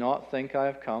on. Do not think I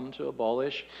have come to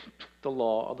abolish the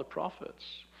law of the prophets.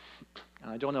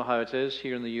 And I don't know how it is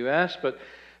here in the U.S., but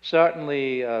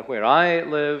certainly where I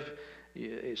live,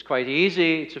 it's quite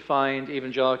easy to find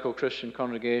evangelical Christian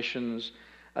congregations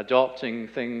adopting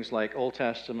things like Old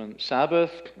Testament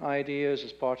Sabbath ideas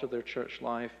as part of their church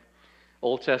life,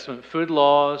 Old Testament food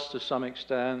laws to some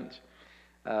extent,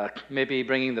 maybe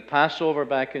bringing the Passover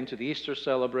back into the Easter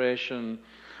celebration.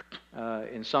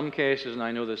 In some cases, and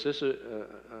I know this is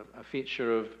a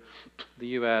feature of the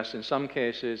U.S., in some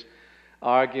cases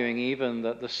arguing even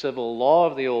that the civil law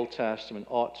of the Old Testament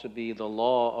ought to be the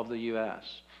law of the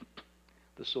U.S.,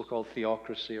 the so-called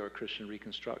theocracy or Christian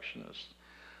Reconstructionist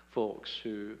folks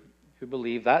who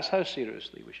believe that's how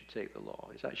seriously we should take the law.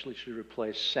 It's actually to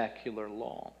replace secular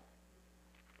law.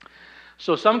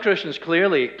 So some Christians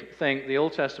clearly think the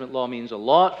Old Testament law means a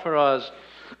lot for us.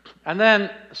 And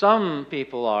then some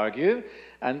people argue,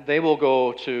 and they will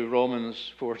go to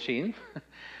Romans 14,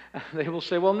 and they will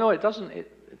say, well, no, it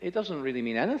doesn't really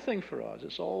mean anything for us.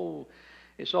 It's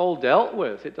all dealt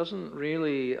with. It doesn't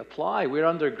really apply. We're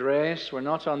under grace. We're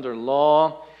not under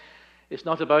law. It's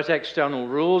not about external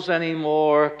rules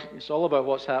anymore. It's all about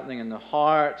what's happening in the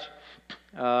heart.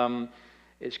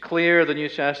 It's clear the New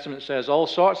Testament says all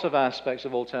sorts of aspects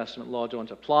of Old Testament law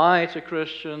don't apply to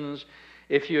Christians.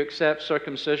 If you accept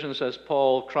circumcision, says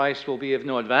Paul, Christ will be of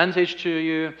no advantage to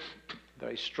you.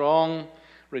 Very strong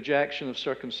rejection of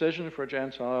circumcision for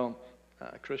Gentile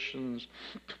Christians.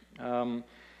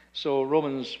 So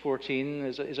Romans 14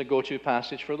 is a go-to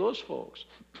passage for those folks,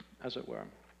 as it were.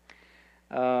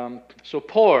 So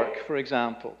pork, for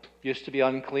example, used to be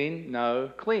unclean, now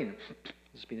clean.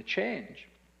 There's been a change.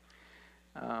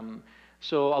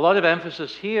 So a lot of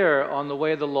emphasis here on the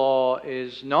way the law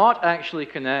is not actually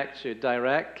connected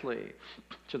directly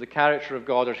to the character of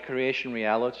God or creation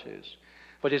realities,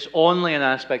 but it's only an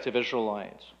aspect of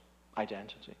Israelite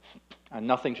identity and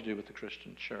nothing to do with the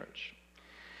Christian church.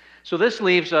 So this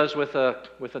leaves us with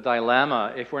a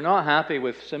dilemma. If we're not happy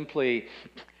with simply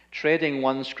trading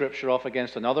one scripture off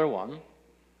against another one,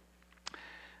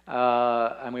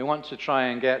 and we want to try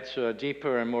and get to a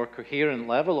deeper and more coherent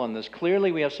level on this,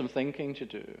 clearly we have some thinking to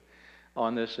do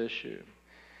on this issue.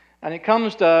 And it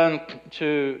comes down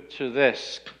to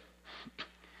this.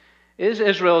 Is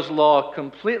Israel's law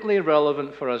completely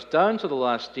relevant for us down to the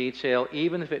last detail,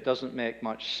 even if it doesn't make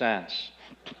much sense?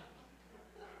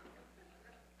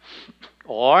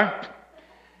 Or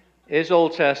is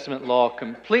Old Testament law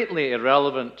completely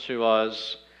irrelevant to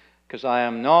us because I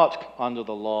am not under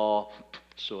the law,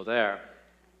 so there.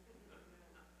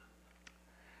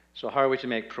 So how are we to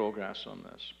make progress on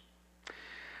this?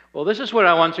 Well, this is where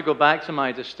I want to go back to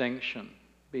my distinction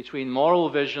between moral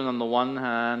vision on the one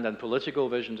hand and political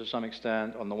vision to some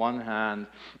extent on the one hand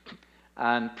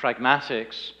and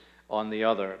pragmatics on the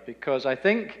other. Because I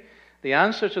think the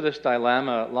answer to this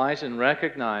dilemma lies in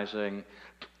recognizing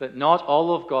that not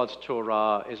all of God's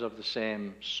Torah is of the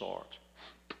same sort.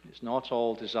 It's not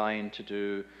all designed to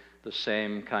do the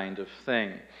same kind of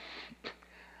thing.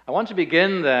 I want to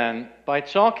begin then by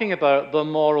talking about the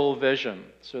moral vision.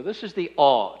 So this is the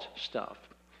odd stuff.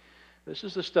 This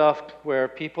is the stuff where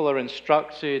people are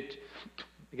instructed,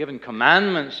 given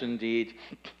commandments indeed,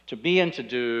 to be and to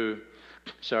do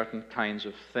certain kinds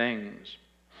of things.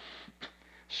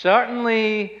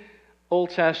 Certainly,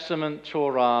 Old Testament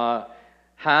Torah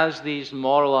has these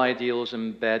moral ideals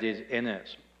embedded in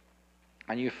it.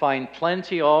 And you find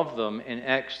plenty of them in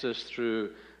Exodus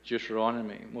through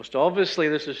Deuteronomy. Most obviously,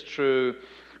 this is true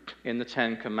in the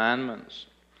Ten Commandments.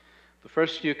 The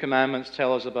first few commandments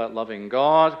tell us about loving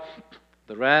God.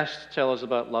 The rest tell us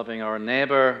about loving our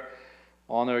neighbor.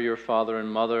 Honor your father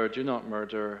and mother. Do not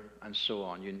murder, and so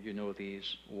on. You know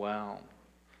these well.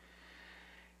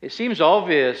 It seems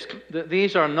obvious that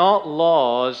these are not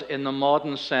laws in the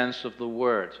modern sense of the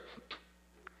word.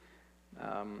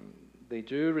 They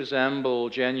do resemble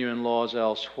genuine laws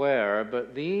elsewhere,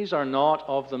 but these are not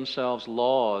of themselves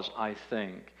laws, I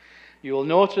think. You will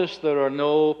notice there are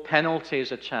no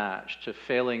penalties attached to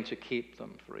failing to keep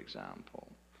them, for example.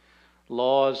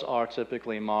 Laws are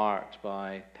typically marked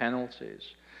by penalties.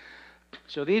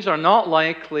 So these are not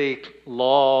likely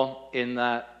law in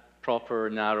that proper,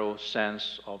 narrow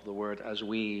sense of the word as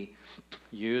we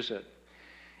use it.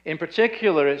 In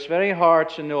particular, it's very hard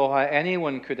to know how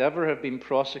anyone could ever have been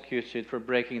prosecuted for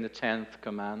breaking the 10th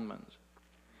commandment.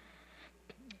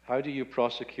 How do you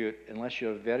prosecute, unless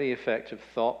you're a very effective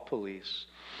thought police,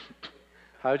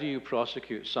 how do you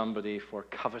prosecute somebody for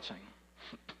coveting,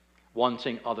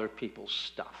 wanting other people's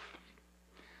stuff?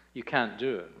 You can't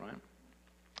do it, right?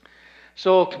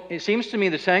 So it seems to me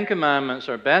the Ten Commandments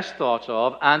are best thought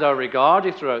of and are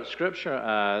regarded throughout Scripture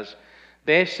as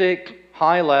basic,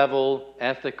 high-level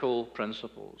ethical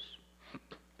principles.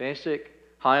 Basic,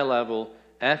 high-level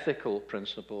ethical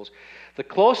principles. The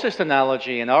closest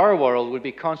analogy in our world would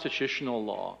be constitutional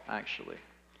law, actually.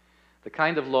 The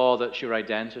kind of law that's your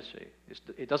identity.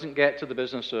 It doesn't get to the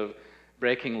business of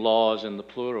breaking laws in the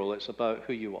plural. It's about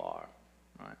who you are.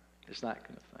 Right? It's that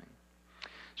kind of thing.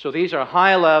 So these are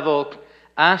high-level,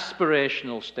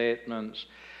 aspirational statements.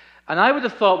 And I would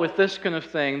have thought with this kind of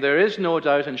thing, there is no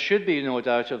doubt and should be no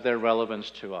doubt of their relevance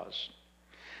to us.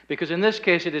 Because in this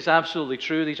case, it is absolutely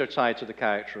true these are tied to the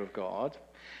character of God.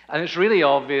 And it's really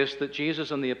obvious that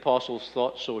Jesus and the apostles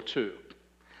thought so too,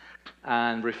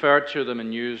 and referred to them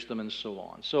and used them and so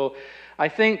on. So I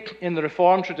think in the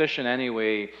Reformed tradition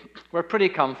anyway, we're pretty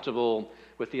comfortable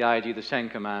with the idea the Ten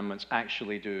Commandments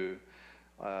actually do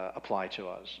apply to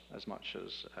us as much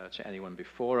as to anyone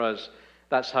before us.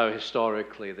 That's how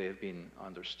historically they've been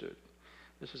understood.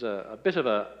 This is a bit of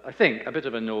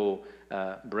a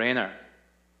no-brainer.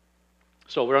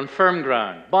 So we're on firm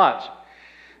ground. But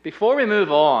before we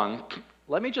move on,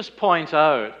 let me just point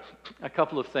out a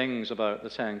couple of things about the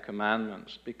Ten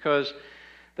Commandments, because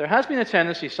there has been a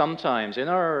tendency sometimes in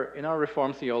our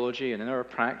Reformed theology and in our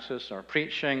practice, our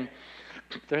preaching,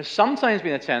 there has sometimes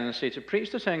been a tendency to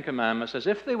preach the Ten Commandments as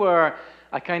if they were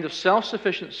a kind of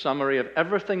self-sufficient summary of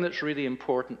everything that's really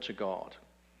important to God.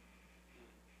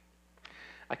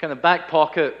 A kind of back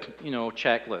pocket,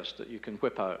 checklist that you can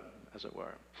whip out, as it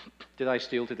were. Did I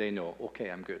steal today? No.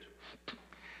 Okay, I'm good.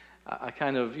 A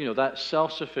kind of, that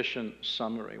self-sufficient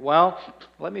summary. Well,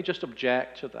 let me just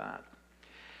object to that.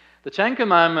 The Ten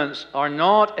Commandments are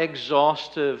not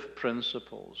exhaustive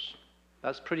principles.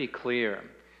 That's pretty clear,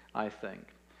 I think.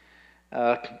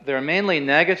 They're mainly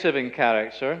negative in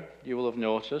character, you will have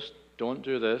noticed. Don't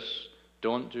do this,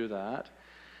 don't do that.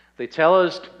 They tell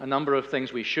us a number of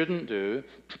things we shouldn't do,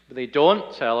 but they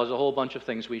don't tell us a whole bunch of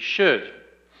things we should.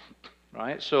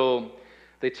 Right? So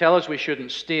they tell us we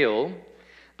shouldn't steal,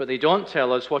 but they don't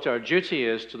tell us what our duty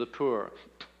is to the poor.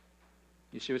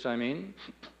 You see what I mean?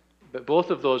 But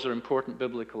both of those are important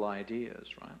biblical ideas,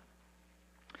 right?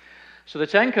 So the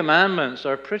Ten Commandments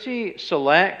are pretty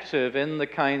selective in the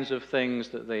kinds of things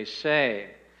that they say.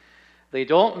 They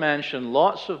don't mention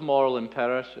lots of moral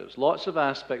imperatives, lots of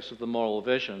aspects of the moral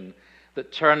vision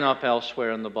that turn up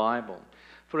elsewhere in the Bible.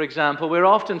 For example, we're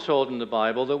often told in the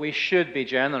Bible that we should be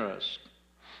generous.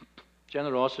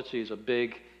 Generosity is a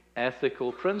big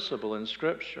ethical principle in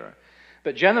Scripture.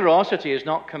 But generosity is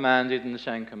not commanded in the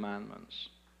Ten Commandments,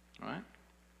 right?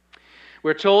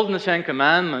 We're told in the Ten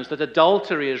Commandments that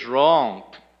adultery is wrong.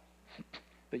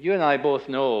 But you and I both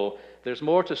know there's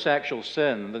more to sexual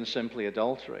sin than simply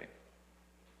adultery.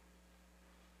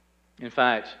 In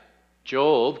fact,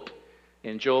 Job,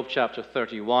 in Job chapter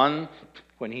 31,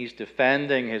 when he's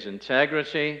defending his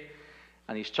integrity,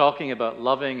 and he's talking about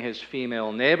loving his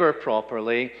female neighbor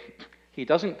properly, he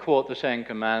doesn't quote the Ten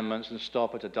Commandments and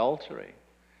stop at adultery.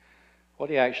 What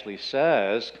he actually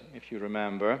says, if you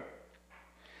remember,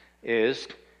 is,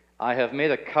 I have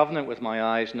made a covenant with my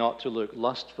eyes not to look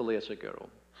lustfully at a girl.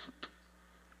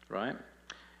 Right?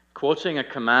 Quoting a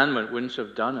commandment wouldn't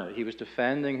have done it. He was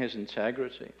defending his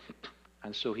integrity.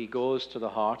 And so he goes to the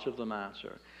heart of the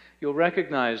matter. You'll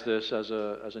recognize this as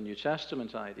a New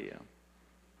Testament idea.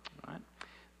 Right?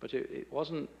 But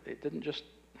it didn't just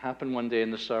happen one day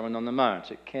in the Sermon on the Mount.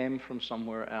 It came from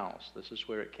somewhere else. This is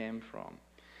where it came from.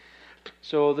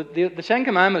 So the Ten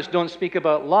Commandments don't speak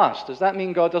about lust. Does that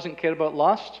mean God doesn't care about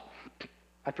lust?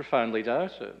 I profoundly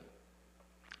doubt it.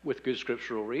 With good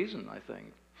scriptural reason, I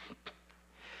think.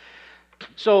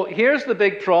 So here's the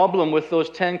big problem with those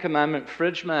Ten Commandment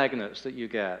fridge magnets that you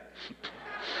get.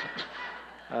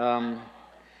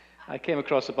 I came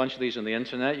across a bunch of these on the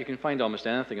internet. You can find almost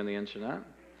anything on the internet.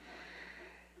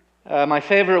 My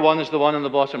favorite one is the one on the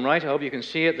bottom right. I hope you can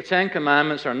see it. The Ten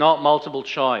Commandments are not multiple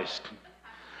choice.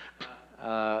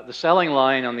 The selling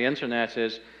line on the internet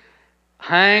is,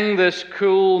 hang this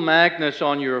cool magnet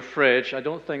on your fridge. I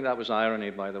don't think that was irony,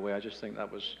 by the way. I just think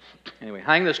that was... Anyway,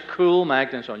 hang this cool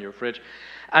magnet on your fridge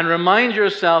and remind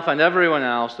yourself and everyone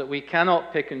else that we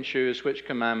cannot pick and choose which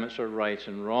commandments are right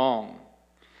and wrong.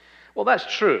 Well, that's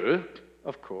true.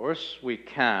 Of course, we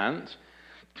can't.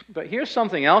 But here's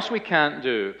something else we can't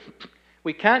do.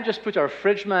 We can't just put our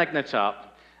fridge magnet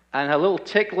up and a little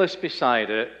tick list beside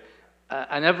it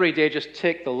and every day just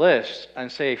tick the list and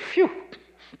say, phew,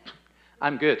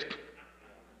 I'm good.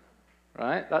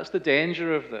 Right? That's the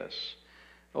danger of this.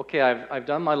 Okay, I've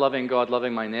done my loving God,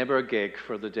 loving my neighbor gig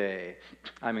for the day.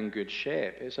 I'm in good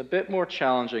shape. It's a bit more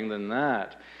challenging than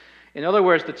that. In other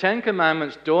words, the Ten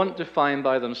Commandments don't define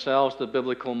by themselves the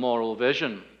biblical moral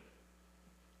vision.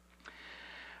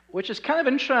 Which is kind of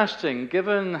interesting,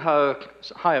 given how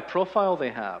high a profile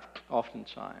they have,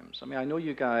 oftentimes. I mean, I know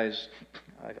you guys,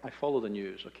 I follow the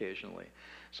news occasionally.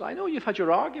 So I know you've had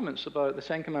your arguments about the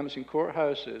Ten Commandments in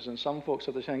courthouses, and some folks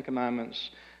have the Ten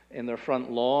Commandments in their front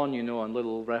lawn, on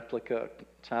little replica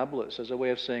tablets as a way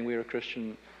of saying we're a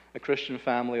Christian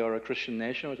family or a Christian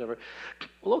nation or whatever.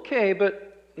 Well, okay,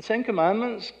 but the Ten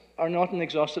Commandments are not an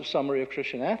exhaustive summary of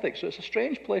Christian ethics, so it's a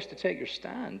strange place to take your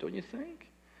stand, don't you think?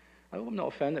 I hope I'm not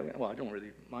offending. Well, I don't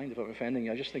really mind if I'm offending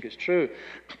you. I just think it's true.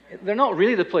 They're not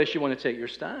really the place you want to take your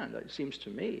stand, it seems to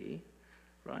me.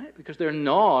 Right? Because they're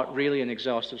not really an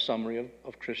exhaustive summary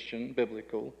of Christian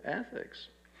biblical ethics.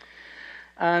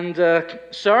 And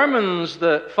sermons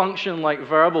that function like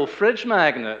verbal fridge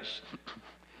magnets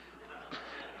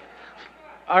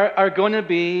are going to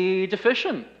be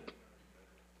deficient.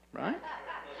 Right?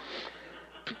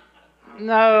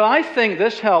 Now, I think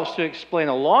this helps to explain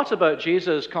a lot about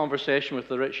Jesus' conversation with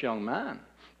the rich young man.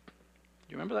 Do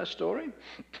you remember that story?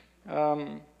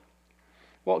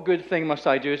 What good thing must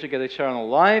I do to get eternal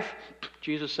life?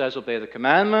 Jesus says, obey the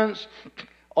commandments.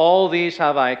 All these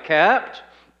have I kept.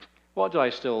 What do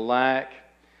I still lack?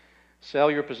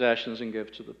 Sell your possessions and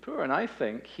give to the poor. And I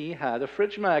think he had a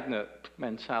fridge magnet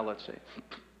mentality.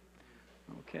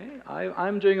 Okay,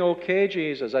 I'm doing okay,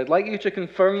 Jesus. I'd like you to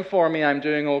confirm for me I'm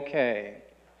doing okay.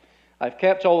 I've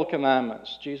kept all the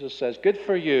commandments. Jesus says, good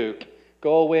for you.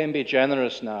 Go away and be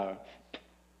generous now.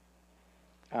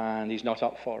 And he's not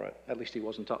up for it. At least he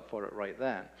wasn't up for it right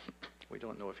then. We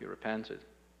don't know if he repented,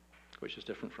 which is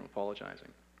different from apologizing.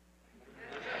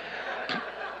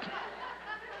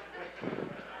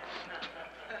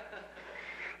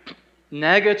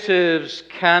 Negatives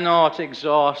cannot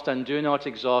exhaust and do not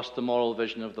exhaust the moral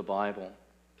vision of the Bible.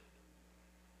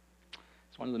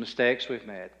 It's one of the mistakes we've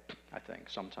made, I think,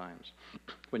 sometimes.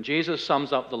 When Jesus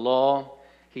sums up the law,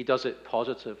 he does it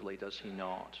positively, does he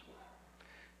not?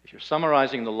 If you're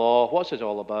summarizing the law, what's it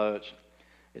all about?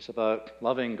 It's about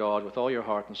loving God with all your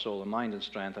heart and soul and mind and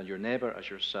strength, and your neighbor as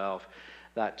yourself.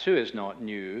 That too is not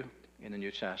new in the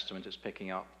New Testament. It's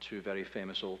picking up two very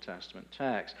famous Old Testament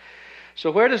texts. So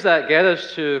where does that get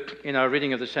us to in our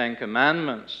reading of the Ten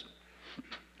Commandments?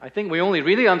 I think we only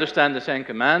really understand the Ten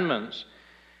Commandments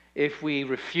if we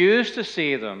refuse to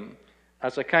see them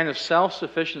as a kind of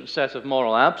self-sufficient set of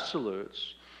moral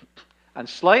absolutes and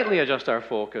slightly adjust our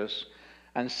focus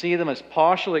and see them as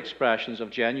partial expressions of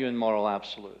genuine moral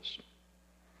absolutes.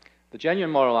 The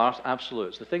genuine moral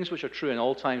absolutes, the things which are true in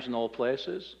all times and all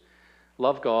places,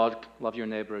 love God, love your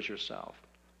neighbor as yourself.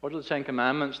 What are the Ten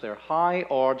Commandments? They're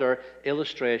high-order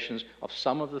illustrations of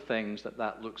some of the things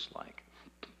that looks like.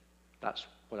 That's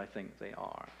what I think they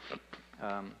are.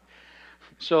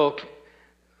 So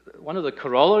one of the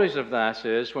corollaries of that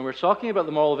is when we're talking about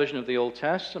the moral vision of the Old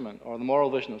Testament or the moral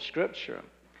vision of Scripture,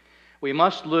 We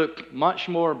must look much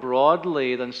more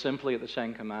broadly than simply at the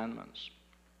Ten Commandments.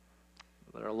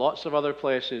 There are lots of other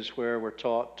places where we're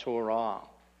taught Torah.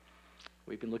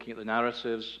 We've been looking at the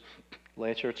narratives.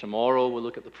 Later, tomorrow, we'll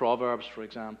look at the Proverbs, for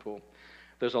example.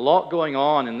 There's a lot going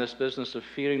on in this business of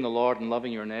fearing the Lord and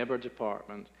loving your neighbor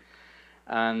department.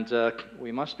 And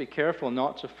we must be careful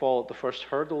not to fall at the first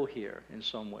hurdle here in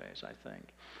some ways, I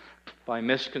think, by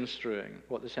misconstruing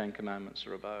what the Ten Commandments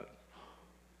are about.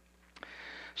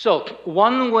 So,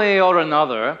 one way or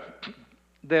another,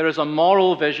 there is a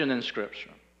moral vision in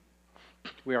Scripture.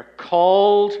 We are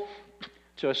called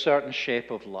to a certain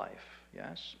shape of life,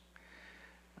 yes?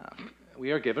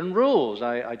 We are given rules.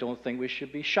 I don't think we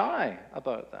should be shy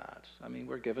about that. I mean,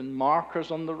 we're given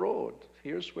markers on the road.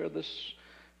 Here's where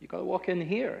you've got to walk in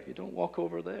here. You don't walk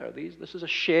over there. This is a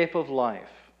shape of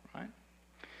life, right?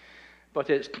 But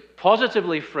it's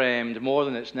positively framed more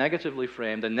than it's negatively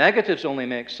framed. The negatives only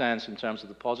make sense in terms of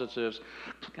the positives.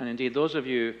 And indeed, those of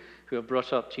you who have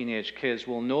brought up teenage kids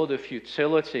will know the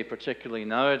futility, particularly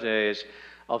nowadays,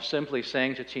 of simply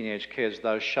saying to teenage kids,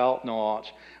 "Thou shalt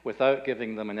not," without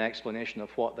giving them an explanation of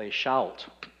what they shalt,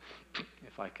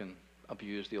 if I can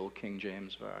abuse the old King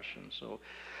James Version. So,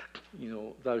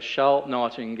 "Thou shalt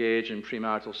not engage in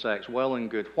premarital sex." Well and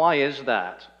good. Why is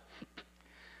that?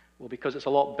 Well, because it's a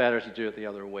lot better to do it the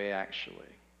other way,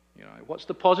 actually. What's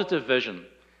the positive vision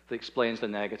that explains the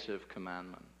negative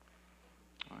commandment?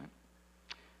 Right?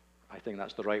 I think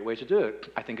that's the right way to do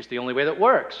it. I think it's the only way that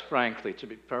works, frankly, to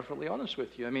be perfectly honest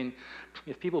with you. I mean,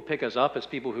 if people pick us up as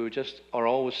people who just are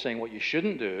always saying what you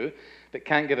shouldn't do, but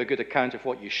can't give a good account of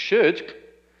what you should,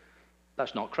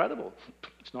 that's not credible.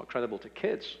 It's not credible to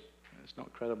kids. It's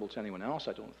not credible to anyone else,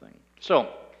 I don't think.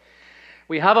 So,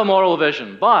 we have a moral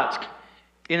vision, but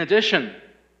in addition,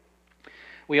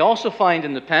 we also find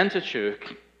in the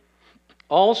Pentateuch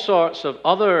all sorts of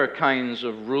other kinds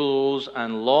of rules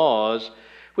and laws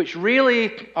which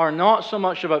really are not so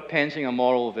much about painting a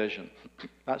moral vision.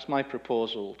 That's my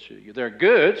proposal to you. They're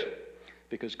good,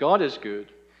 because God is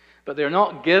good, but they're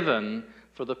not given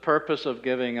for the purpose of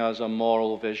giving us a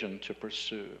moral vision to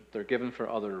pursue. They're given for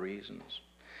other reasons.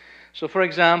 So, for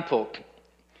example,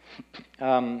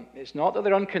 it's not that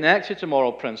they're unconnected to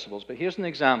moral principles, but here's an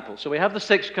example. So we have the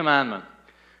sixth commandment,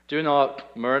 do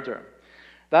not murder.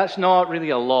 That's not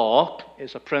really a law,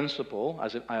 it's a principle,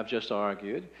 as I have just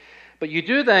argued. But you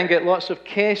do then get lots of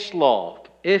case law,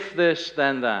 if this,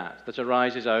 then that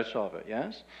arises out of it,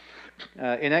 yes?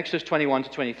 In Exodus 21 to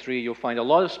 23, you'll find a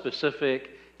lot of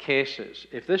specific cases.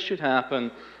 If this should happen,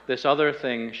 this other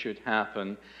thing should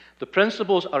happen. The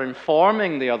principles are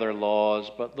informing the other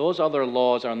laws, but those other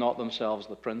laws are not themselves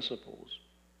the principles.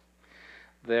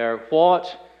 They're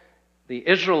what the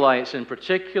Israelites in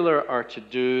particular are to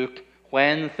do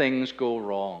when things go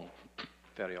wrong,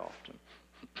 very often.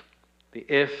 The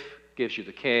if gives you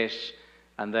the case,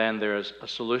 and then there's a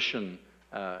solution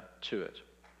to it.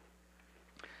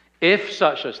 If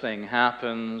such a thing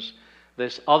happens,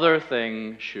 this other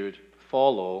thing should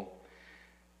follow.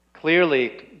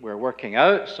 Clearly, we're working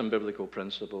out some biblical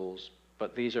principles,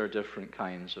 but these are different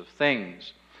kinds of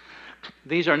things.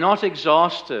 These are not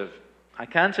exhaustive. I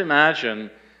can't imagine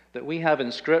that we have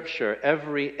in Scripture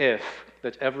every if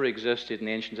that ever existed in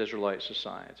ancient Israelite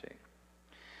society.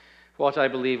 What I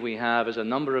believe we have is a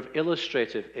number of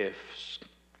illustrative ifs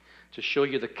to show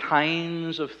you the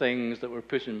kinds of things that were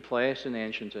put in place in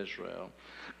ancient Israel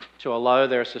to allow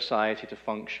their society to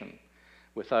function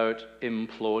without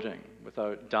imploding,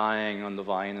 without dying on the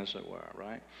vine, as it were,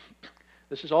 right?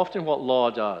 This is often what law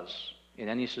does in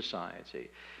any society.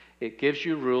 It gives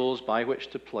you rules by which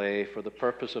to play for the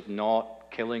purpose of not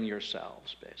killing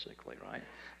yourselves, basically, right?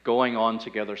 Going on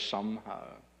together somehow.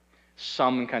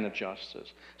 Some kind of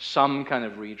justice, some kind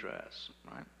of redress,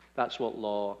 right? That's what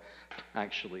law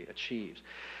actually achieves.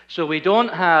 So we don't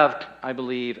have, I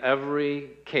believe, every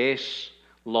case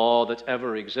law that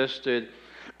ever existed.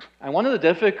 And one of the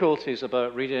difficulties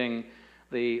about reading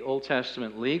the Old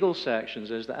Testament legal sections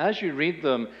is that as you read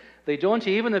them, they don't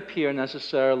even appear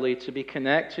necessarily to be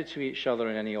connected to each other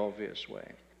in any obvious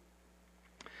way.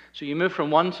 So you move from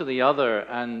one to the other,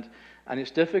 and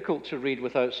it's difficult to read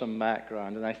without some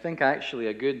background. And I think actually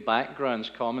a good background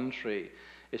commentary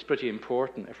is pretty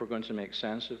important if we're going to make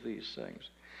sense of these things.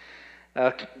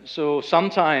 So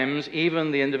sometimes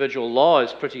even the individual law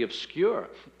is pretty obscure.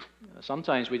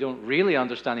 Sometimes we don't really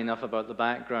understand enough about the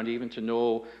background even to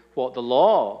know what the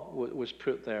law was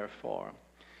put there for.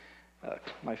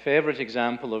 My favorite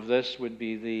example of this would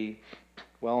be the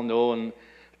well-known,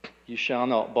 "You shall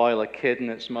not boil a kid in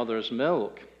its mother's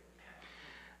milk."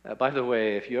 By the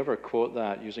way, if you ever quote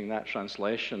that using that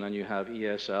translation and you have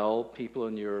ESL people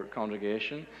in your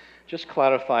congregation, just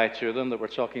clarify to them that we're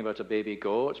talking about a baby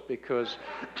goat, because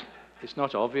it's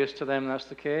not obvious to them that's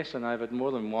the case. And I've had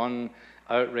more than one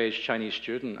outraged Chinese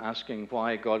student asking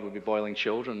why God would be boiling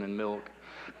children in milk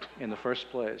in the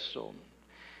first place. So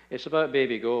it's about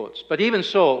baby goats. But even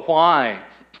so, why?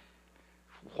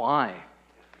 Why?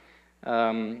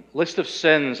 List of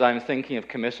sins I'm thinking of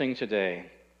committing today.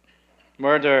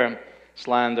 Murder,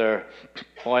 slander,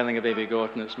 boiling a baby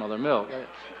goat in its mother milk.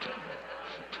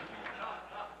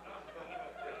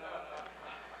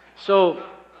 So,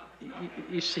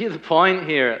 you see the point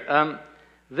here.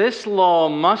 This law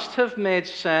must have made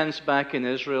sense back in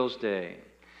Israel's day,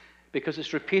 because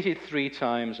it's repeated 3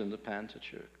 times in the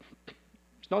Pentateuch.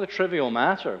 It's not a trivial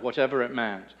matter, whatever it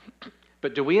meant.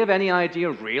 But do we have any idea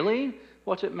really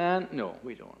what it meant? No,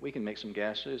 we don't. We can make some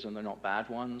guesses, and they're not bad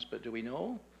ones, but do we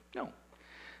know? No,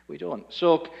 we don't.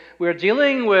 So we're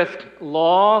dealing with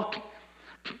law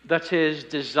that is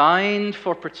designed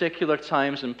for particular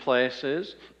times and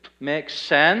places, makes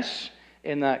sense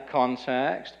in that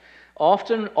context,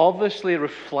 often obviously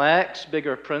reflects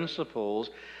bigger principles,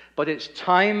 but it's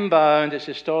time-bound, it's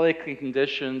historically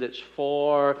conditioned, it's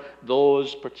for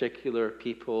those particular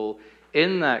people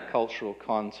in that cultural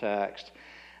context,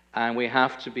 and we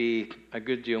have to be a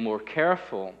good deal more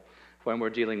careful when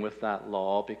we're dealing with that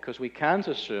law, because we can't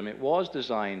assume it was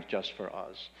designed just for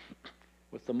us.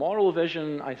 With the moral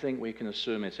vision, I think we can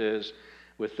assume it is.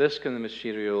 With this kind of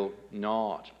material,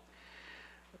 not.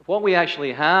 What we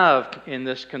actually have in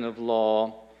this kind of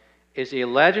law is a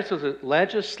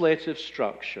legislative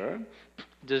structure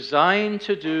designed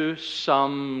to do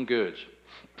some good.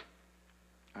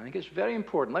 I think it's very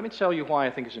important. Let me tell you why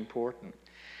I think it's important.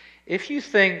 If you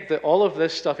think that all of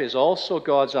this stuff is also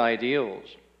God's ideals,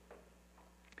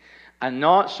 and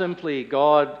not simply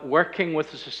God working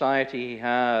with the society he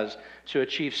has to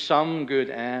achieve some good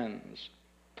ends,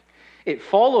 it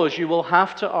follows you will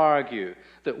have to argue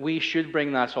that we should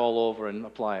bring that all over and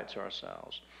apply it to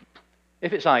ourselves.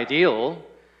 If it's ideal,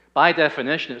 by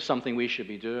definition, it's something we should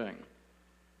be doing.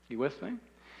 You with me?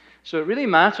 So it really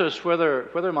matters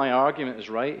whether my argument is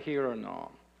right here or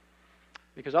not.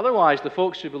 Because otherwise, the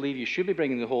folks who believe you should be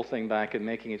bringing the whole thing back and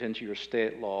making it into your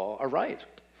state law are right.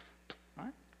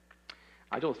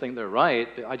 I don't think they're right.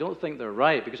 I don't think they're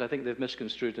right because I think they've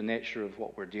misconstrued the nature of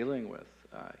what we're dealing with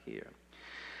here.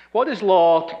 What is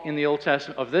law in the Old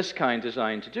Testament of this kind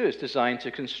designed to do? It's designed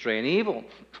to constrain evil.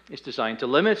 It's designed to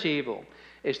limit evil.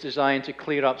 It's designed to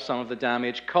clear up some of the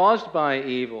damage caused by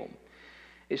evil.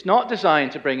 It's not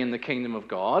designed to bring in the kingdom of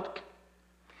God.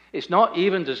 It's not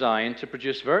even designed to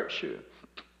produce virtue.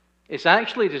 It's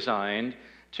actually designed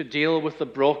to deal with the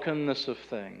brokenness of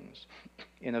things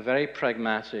in a very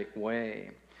pragmatic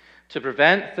way, to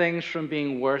prevent things from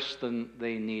being worse than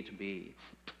they need to be,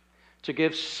 to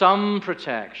give some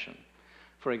protection,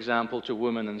 for example, to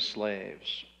women and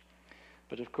slaves.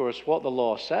 But of course, what the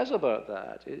law says about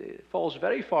that, it falls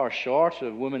very far short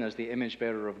of women as the image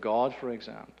bearer of God, for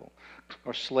example,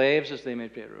 or slaves as the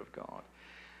image bearer of God.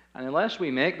 And unless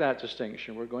we make that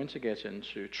distinction, we're going to get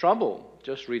into trouble.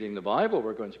 Just reading the Bible,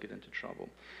 we're going to get into trouble.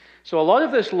 So a lot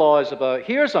of this law is about,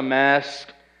 here's a mess,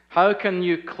 how can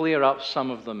you clear up some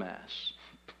of the mess?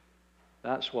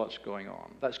 That's what's going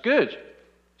on. That's good.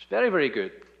 It's very, very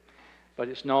good. But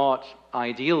it's not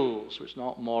ideals, it's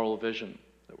not moral vision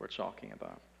that we're talking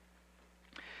about.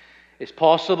 It's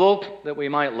possible that we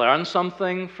might learn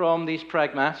something from these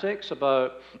pragmatics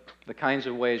about the kinds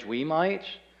of ways we might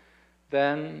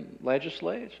then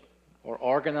legislate or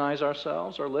organize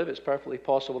ourselves or live. It's perfectly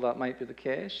possible that might be the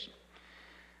case.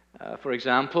 For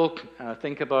example,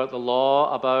 think about the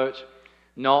law about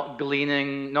not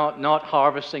gleaning, not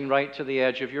harvesting right to the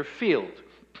edge of your field,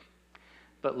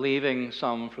 but leaving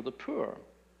some for the poor.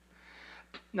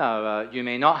 Now, you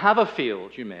may not have a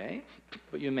field, you may,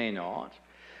 but you may not.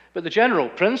 But the general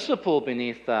principle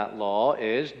beneath that law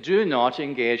is do not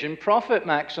engage in profit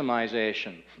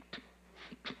maximization.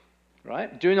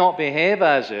 Right? Do not behave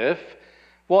as if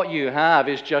what you have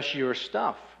is just your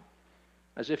stuff,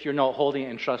 as if you're not holding it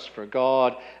in trust for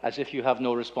God, as if you have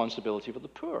no responsibility for the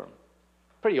poor.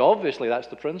 Pretty obviously, that's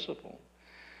the principle.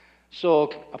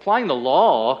 So applying the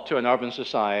law to an urban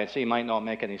society might not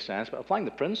make any sense, but applying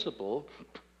the principle,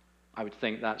 I would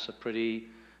think that's a pretty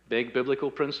big biblical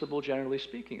principle, generally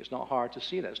speaking. It's not hard to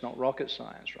see that. It's not rocket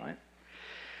science, right?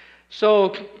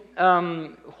 So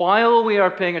while we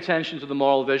are paying attention to the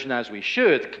moral vision as we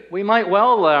should, we might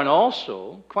well learn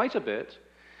also quite a bit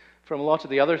from a lot of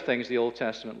the other things the Old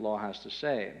Testament law has to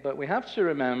say. But we have to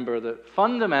remember that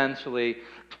fundamentally,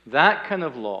 that kind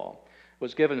of law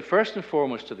was given first and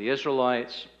foremost to the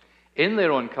Israelites in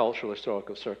their own cultural,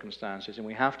 historical circumstances, and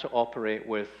we have to operate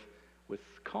with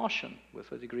caution,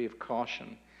 with a degree of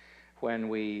caution, when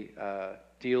we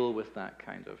deal with that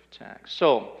kind of text.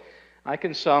 So, I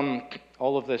can sum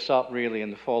all of this up really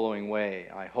in the following way,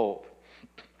 I hope.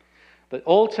 The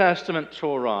Old Testament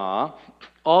Torah,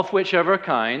 of whichever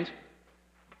kind,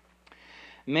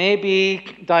 may be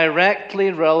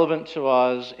directly relevant to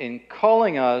us in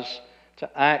calling us to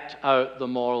act out the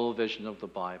moral vision of the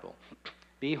Bible.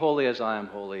 Be holy as I am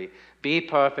holy. Be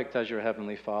perfect as your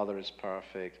heavenly Father is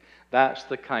perfect. That's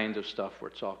the kind of stuff we're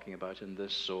talking about in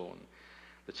this zone.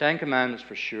 The Ten Commandments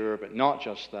for sure, but not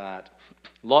just that.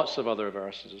 Lots of other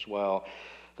verses as well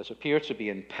that appear to be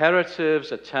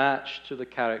imperatives attached to the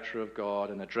character of God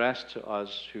and addressed to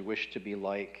us who wish to be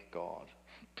like God.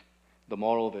 The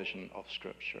moral vision of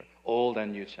Scripture, Old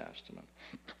and New Testament.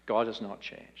 God has not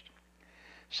changed.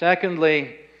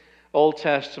 Secondly, Old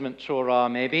Testament Torah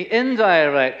may be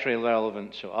indirectly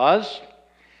relevant to us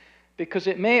because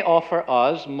it may offer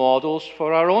us models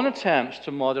for our own attempts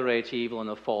to moderate evil in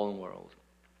a fallen world.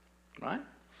 Right?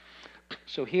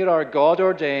 So here are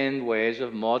God-ordained ways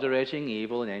of moderating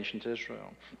evil in ancient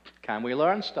Israel. Can we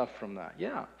learn stuff from that?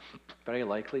 Yeah, very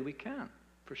likely we can,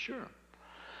 for sure.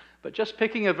 But just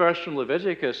picking a verse from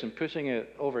Leviticus and putting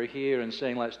it over here and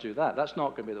saying, let's do that, that's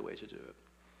not going to be the way to do it.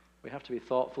 We have to be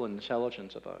thoughtful and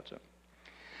intelligent about it.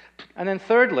 And then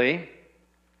thirdly,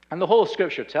 and the whole of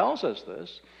Scripture tells us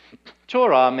this,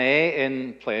 Torah may,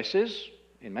 in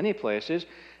many places,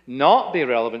 not be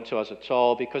relevant to us at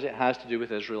all because it has to do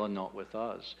with Israel and not with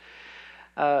us.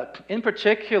 In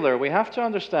particular, we have to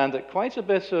understand that quite a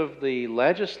bit of the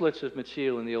legislative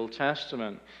material in the Old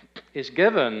Testament is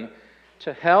given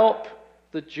to help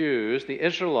the Jews, the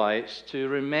Israelites, to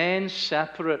remain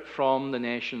separate from the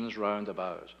nations round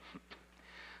about.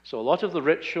 So a lot of the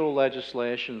ritual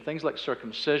legislation, things like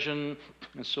circumcision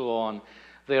and so on,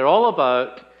 they're all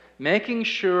about making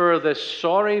sure this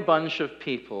sorry bunch of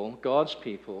people, God's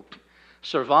people,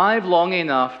 survive long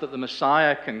enough that the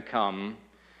Messiah can come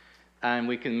and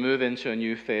we can move into a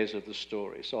new phase of the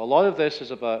story. So a lot of this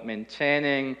is about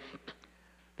maintaining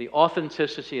the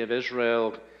authenticity of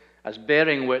Israel as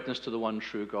bearing witness to the one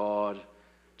true God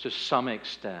to some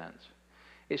extent.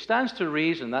 It stands to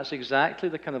reason that's exactly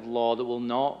the kind of law that will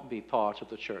not be part of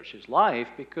the church's life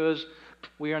because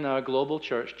we are now a global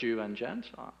church, Jew and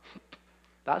Gentile.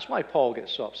 That's why Paul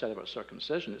gets so upset about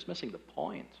circumcision. It's missing the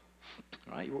point.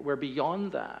 Right? We're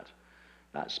beyond that.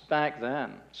 That's back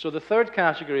then. So the third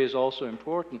category is also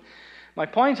important. My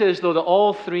point is, though, that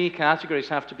all three categories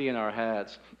have to be in our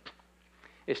heads.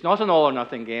 It's not an all or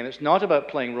nothing game. It's not about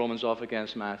playing Romans off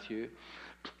against Matthew.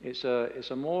 It's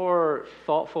a more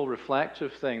thoughtful,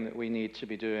 reflective thing that we need to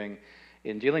be doing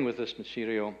in dealing with this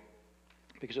material.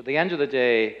 Because at the end of the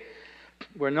day,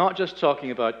 we're not just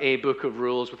talking about a book of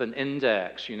rules with an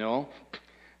index, you know.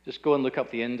 Just go and look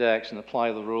up the index and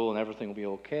apply the rule and everything will be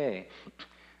okay.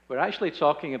 We're actually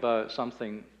talking about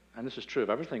something, and this is true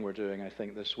of everything we're doing, I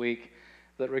think, this week,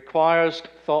 that requires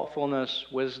thoughtfulness,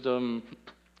 wisdom,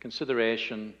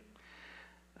 consideration,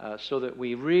 so that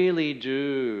we really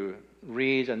do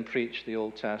read and preach the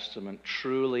Old Testament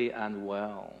truly and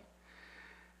well.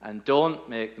 And don't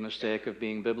make the mistake of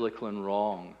being biblical and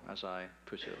wrong, as I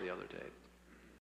put it the other day.